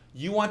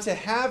you want to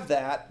have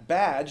that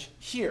badge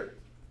here,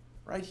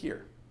 right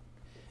here.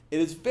 It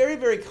is very,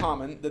 very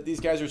common that these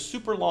guys are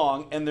super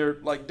long and they're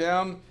like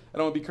down, I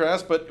don't want to be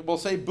crass, but we'll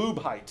say boob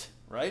height,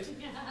 right?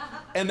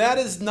 And that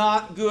is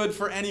not good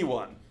for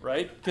anyone,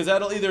 right? Because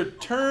that'll either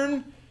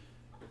turn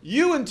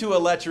you into a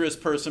lecherous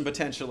person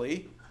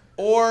potentially,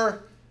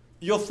 or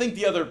you'll think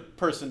the other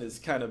person is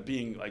kind of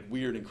being like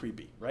weird and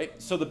creepy, right?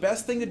 So the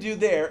best thing to do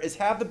there is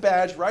have the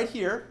badge right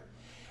here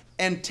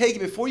and take it,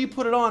 before you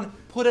put it on,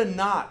 put a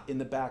knot in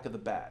the back of the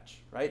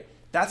badge, right?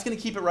 That's going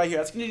to keep it right here.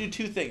 That's going to do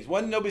two things.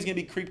 One, nobody's going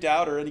to be creeped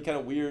out or any kind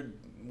of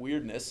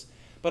weirdness.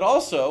 But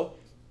also,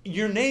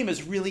 your name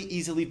is really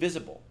easily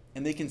visible,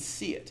 and they can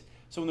see it.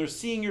 So when they're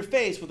seeing your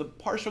face with a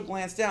partial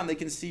glance down, they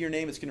can see your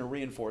name. It's going to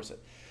reinforce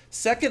it.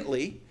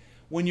 Secondly,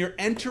 when you're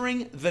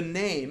entering the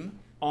name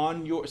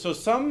on your... So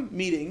some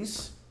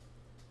meetings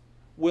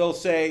will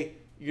say,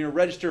 you're going to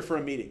register for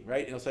a meeting,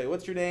 right? It'll say,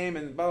 what's your name?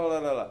 And blah,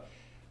 blah, blah, blah.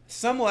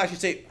 Some will actually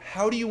say,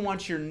 how do you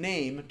want your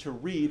name to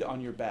read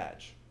on your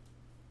badge?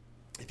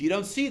 If you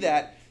don't see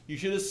that, you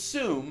should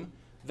assume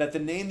that the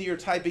name that you're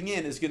typing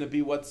in is going to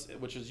be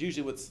which is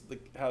usually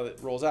how it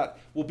rolls out,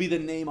 will be the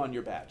name on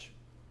your badge.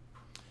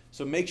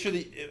 So make sure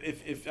that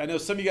if I know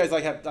some of you guys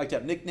like to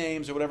have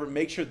nicknames or whatever,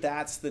 make sure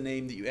that's the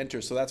name that you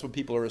enter. So that's what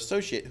people are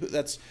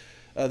that's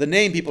the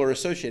name people are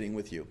associating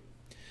with you.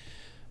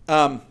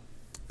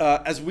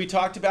 As we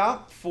talked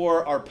about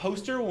for our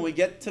poster when we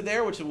get to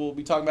there, which we'll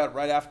be talking about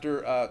right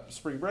after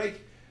spring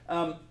break.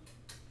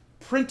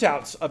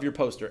 Printouts of your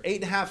poster,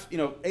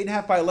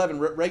 8.5 by 11,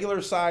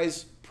 regular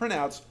size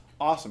printouts,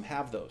 awesome,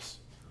 have those.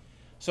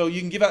 So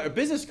you can give out a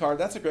business card,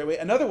 that's a great way.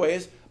 Another way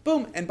is,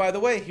 boom, and by the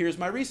way, here's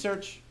my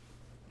research,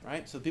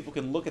 right? So people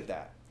can look at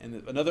that.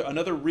 And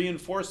another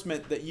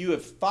reinforcement that you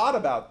have thought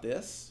about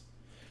this.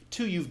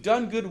 2, you've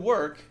done good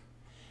work.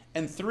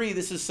 And 3,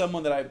 this is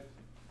someone that I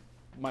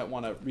might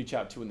want to reach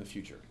out to in the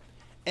future.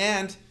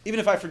 And even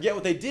if I forget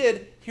what they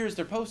did, here's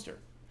their poster.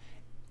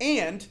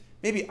 And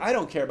maybe I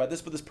don't care about this,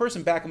 but this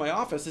person back in my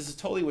office, this is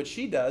totally what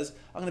she does.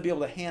 I'm going to be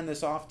able to hand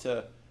this off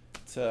to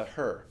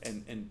her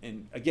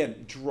and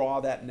again,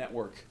 draw that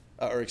network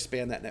or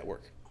expand that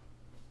network.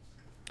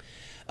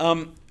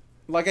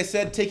 Like I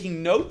said,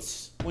 taking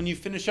notes when you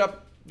finish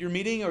up your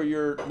meeting or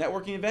your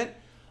networking event,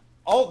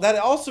 that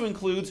also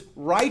includes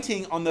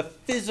writing on the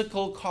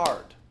physical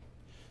card.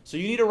 So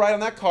you need to write on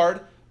that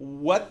card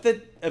what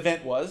the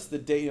event was, the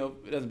day,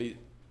 it doesn't be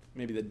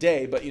maybe the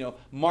day, but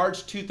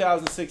March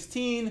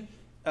 2016,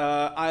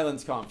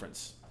 Islands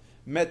Conference.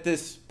 Met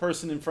this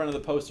person in front of the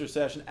poster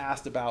session,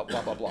 asked about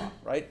blah, blah, blah,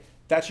 right?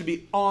 That should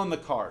be on the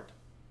card.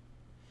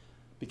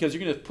 Because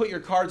you're going to put your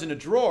cards in a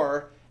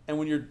drawer, and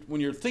when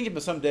you're thinking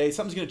about someday,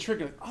 something's going to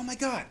trigger, like, oh my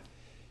God,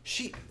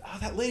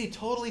 that lady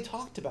totally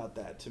talked about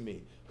that to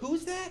me.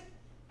 Who's that?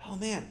 Oh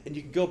man, and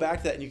you can go back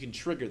to that and you can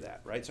trigger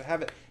that, right? So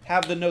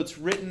have the notes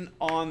written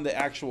on the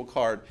actual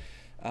card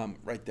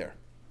right there.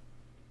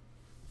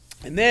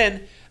 And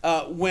then,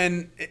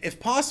 if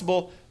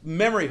possible,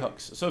 memory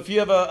hooks. So if you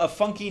have a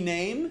funky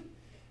name,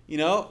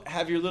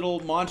 have your little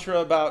mantra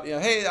about,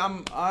 hey,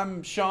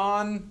 I'm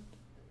Sean.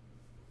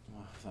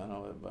 I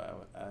don't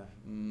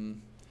know.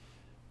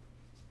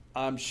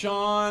 I'm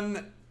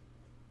Sean,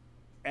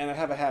 and I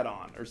have a hat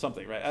on or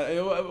something, right?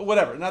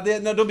 Whatever. Now,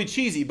 don't be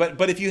cheesy,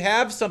 but if you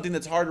have something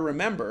that's hard to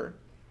remember,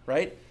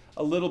 right?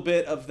 A little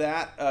bit of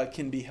that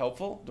can be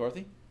helpful.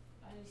 Dorothy?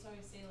 I just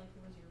always say like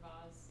the Wizard of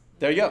Oz.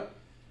 There you go.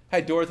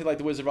 Hey, Dorothy, like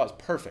the Wizard of Oz.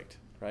 Perfect,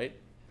 right?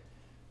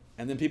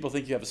 And then people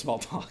think you have a small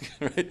talk,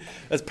 right?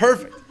 That's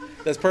perfect.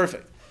 That's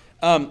perfect.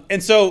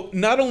 And so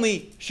not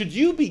only should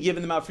you be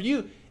giving them out for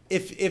you,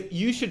 if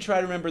you should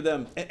try to remember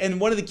them. And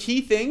one of the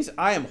key things,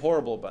 I am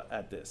horrible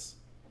at this,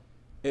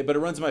 but it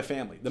runs in my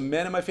family. The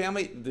men in my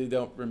family, they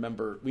don't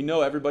remember. We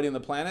know everybody on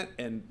the planet,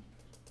 and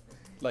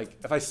like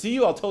if I see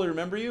you, I'll totally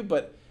remember you,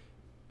 but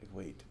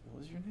wait, what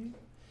was your name?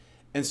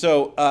 And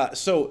so,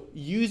 so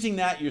using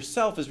that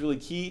yourself is really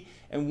key.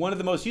 And one of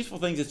the most useful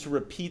things is to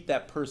repeat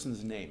that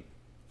person's name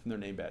from their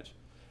name badge.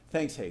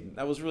 Thanks, Hayden.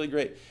 That was really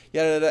great.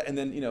 Yeah, and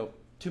then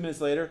 2 minutes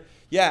later,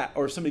 yeah,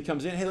 or somebody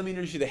comes in, hey, let me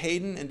introduce you to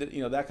Hayden, and that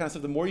kind of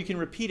stuff. The more you can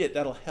repeat it,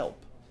 that'll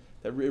help.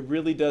 That it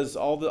really does.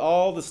 All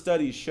the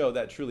studies show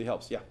that truly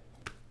helps. Yeah.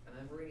 I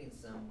remember reading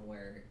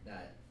somewhere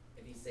that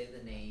if you say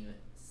the name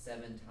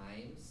 7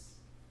 times,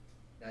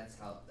 that's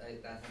how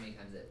many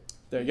times it.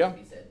 There you go.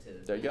 Be said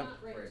to There you go. Not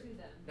right to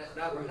them.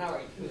 Not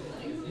right to them.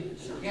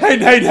 Hey.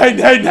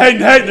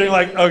 They're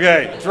like,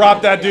 okay,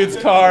 drop that dude's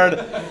card.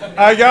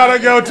 I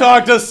gotta go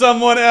talk to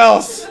someone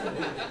else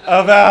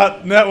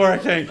about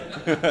networking.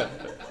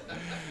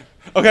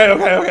 Okay.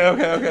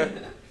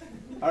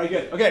 All right,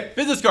 good. Okay,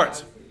 business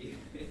cards.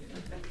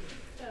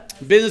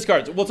 Business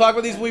cards. We'll talk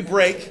about these when we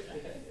break.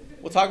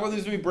 We'll talk about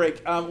these when we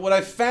break. What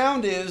I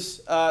found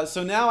is,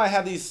 so now I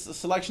have these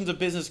selections of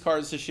business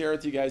cards to share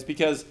with you guys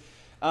because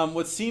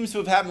what seems to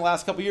have happened the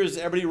last couple of years is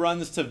everybody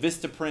runs to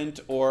Vistaprint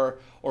or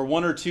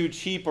one or two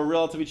cheap or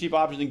relatively cheap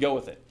options and go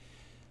with it.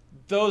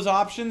 Those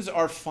options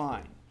are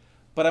fine,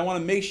 but I want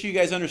to make sure you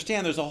guys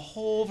understand there's a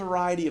whole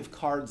variety of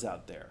cards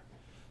out there.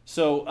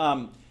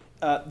 So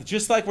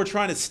just like we're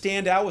trying to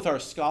stand out with our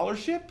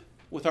scholarship,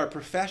 with our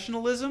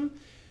professionalism,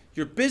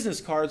 your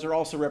business cards are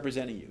also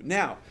representing you.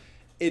 Now,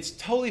 it's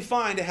totally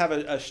fine to have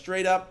a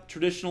straight up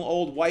traditional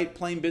old white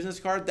plain business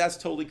card. That's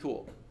totally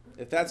cool.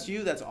 If that's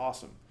you, that's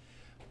awesome.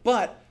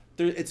 But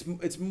it's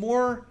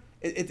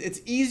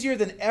easier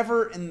than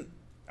ever in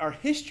our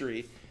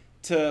history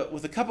to,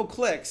 with a couple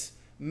clicks,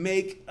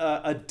 make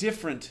a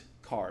different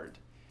card.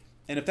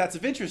 And if that's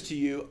of interest to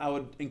you, I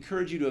would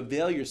encourage you to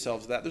avail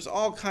yourselves of that. There's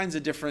all kinds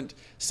of different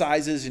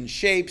sizes and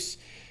shapes,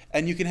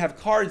 and you can have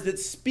cards that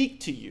speak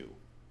to you,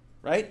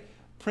 right?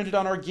 Printed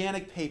on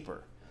organic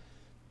paper,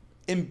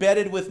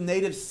 embedded with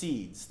native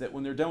seeds that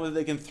when they're done with it,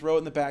 they can throw it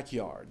in the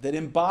backyard, that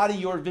embody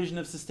your vision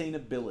of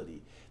sustainability,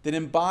 that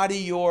embody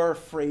your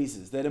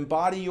phrases, that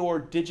embody your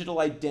digital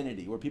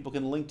identity, where people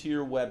can link to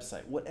your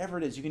website. Whatever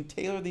it is, you can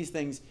tailor these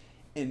things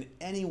in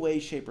any way,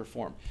 shape, or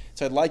form.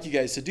 So I'd like you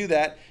guys to do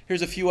that.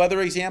 Here's a few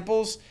other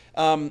examples,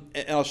 and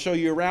I'll show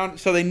you around.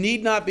 So they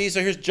need not be. So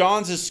here's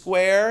John's is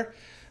square.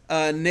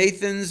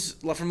 Nathan's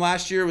from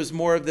last year was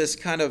more of this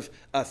kind of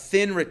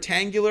thin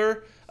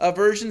rectangular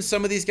version.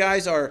 Some of these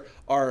guys are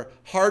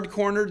hard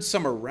cornered.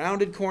 Some are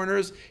rounded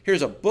corners.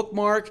 Here's a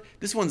bookmark.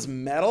 This one's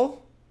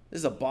metal. This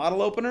is a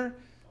bottle opener.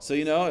 So,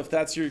 you know, if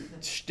that's your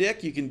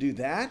shtick, you can do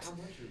that. How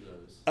much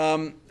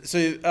are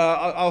those?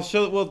 I'll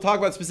show. We'll talk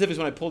about specifics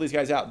when I pull these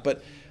guys out.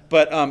 But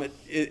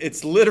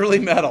it's literally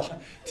metal.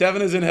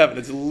 Tevin is in heaven.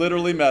 It's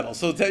literally metal.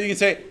 So you can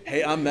say,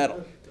 "Hey, I'm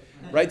metal,"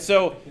 right?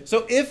 So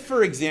if,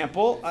 for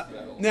example,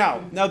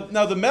 now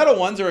the metal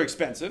ones are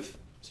expensive,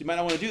 so you might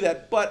not want to do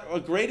that. But a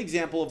great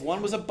example of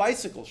one was a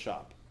bicycle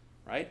shop,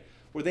 right?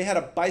 Where they had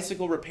a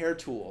bicycle repair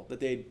tool that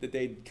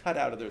they'd cut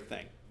out of their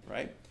thing,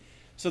 right?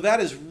 So that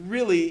is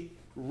really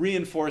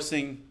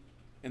reinforcing.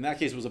 In that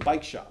case, it was a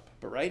bike shop,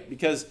 but right?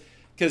 Because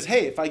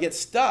hey, if I get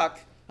stuck,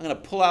 I'm going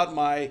to pull out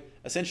my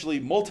essentially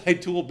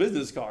multi-tool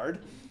business card,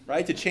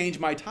 right, to change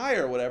my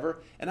tire or whatever,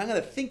 and I'm going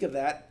to think of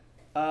that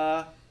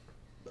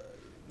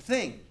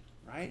thing,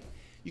 right?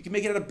 You can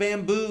make it out of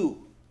bamboo,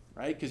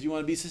 right, because you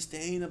want to be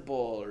sustainable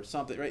or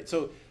something, right?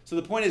 So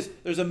the point is,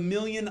 there's a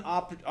million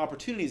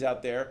opportunities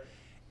out there,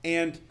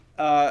 and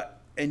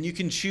you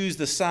can choose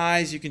the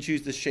size, you can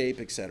choose the shape,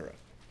 etc.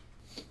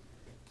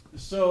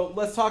 So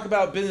let's talk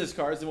about business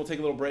cards, then we'll take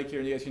a little break here,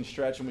 and you guys can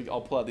stretch, and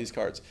I'll pull out these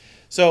cards.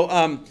 So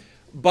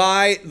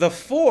by the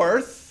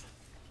 4th,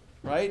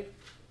 right?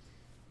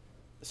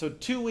 So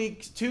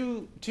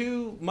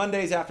 2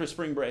 Mondays after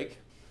spring break,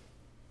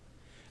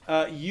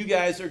 you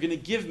guys are going to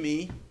give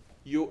me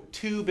your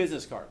 2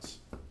 business cards.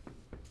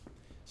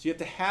 So you have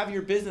to have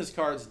your business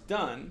cards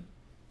done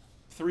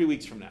 3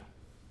 weeks from now.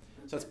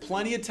 So that's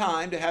plenty of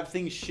time to have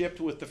things shipped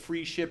with the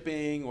free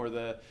shipping or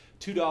the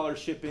 $2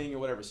 shipping or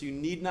whatever. So you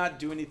need not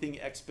do anything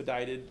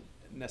expedited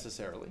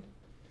necessarily.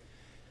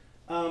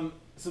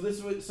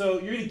 So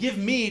you're going to give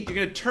me, you're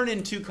going to turn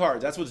in 2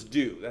 cards. That's what's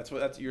due.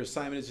 That's your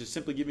assignment is, just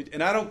simply give me.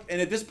 And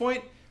at this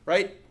point,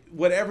 right,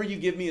 whatever you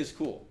give me is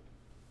cool.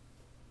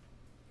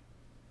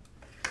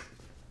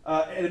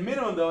 At a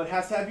minimum, though, it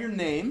has to have your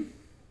name.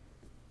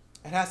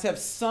 It has to have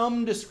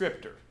some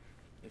descriptor.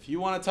 If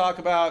you want to talk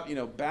about,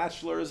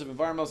 bachelors of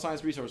environmental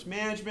science resource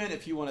management,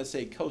 if you want to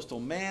say coastal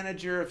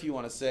manager, if you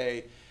want to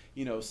say,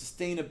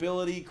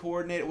 sustainability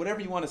coordinator,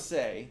 whatever you want to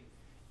say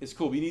is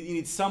cool. But you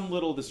need some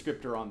little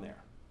descriptor on there.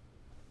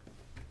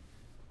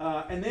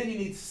 And then you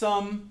need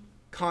some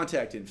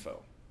contact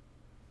info.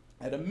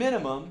 At a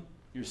minimum,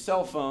 your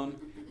cell phone.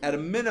 At a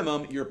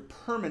minimum, your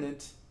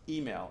permanent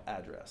email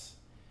address.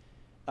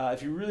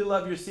 If you really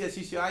love your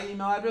CSUCI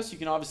email address, you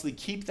can obviously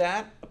keep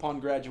that upon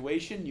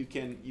graduation. You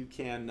can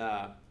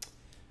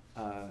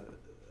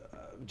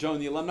join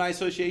the Alumni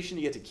Association.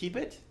 You get to keep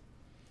it.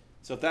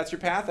 So if that's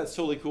your path, that's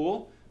totally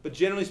cool. But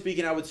generally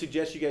speaking, I would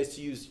suggest you guys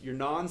to use your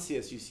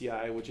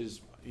non-CSUCI, which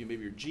is maybe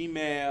your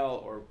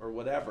Gmail or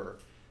whatever,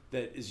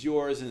 that is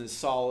yours and is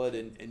solid,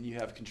 and you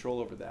have control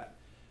over that.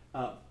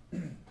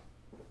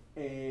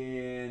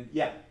 And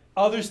yeah,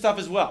 other stuff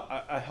as well.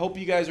 I hope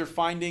you guys are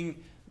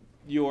finding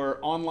your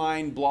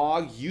online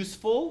blog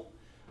useful.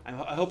 I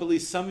hope at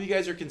least some of you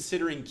guys are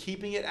considering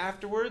keeping it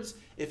afterwards.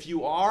 If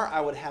you are,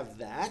 I would have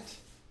that,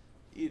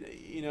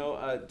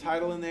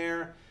 title in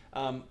there.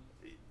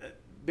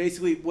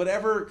 Basically,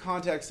 whatever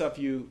contact stuff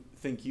you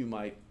think you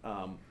might,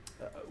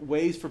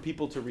 ways for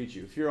people to reach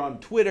you. If you're on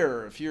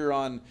Twitter, if you're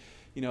on,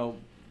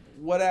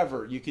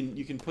 whatever, you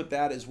can put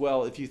that as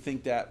well if you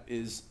think that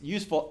is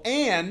useful,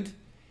 and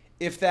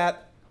if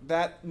that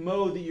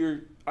mode that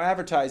you're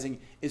advertising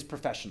is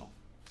professional.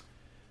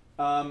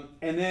 And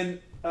then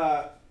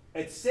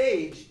at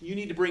Sage, you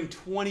need to bring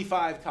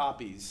 25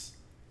 copies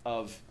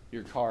of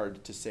your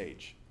card to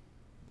Sage.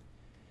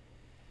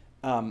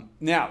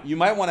 Now, you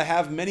might want to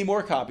have many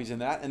more copies than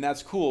that, and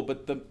that's cool,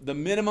 but the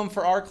minimum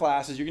for our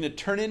class is you're going to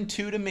turn in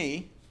 2 to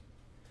me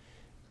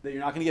that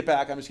you're not going to get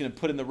back. I'm just going to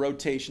put in the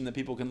rotation that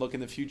people can look in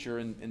the future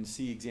and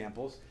see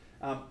examples.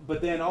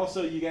 But then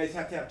also you guys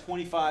have to have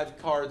 25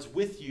 cards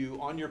with you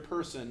on your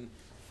person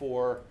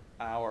for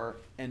our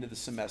end of the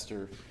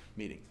semester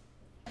meeting.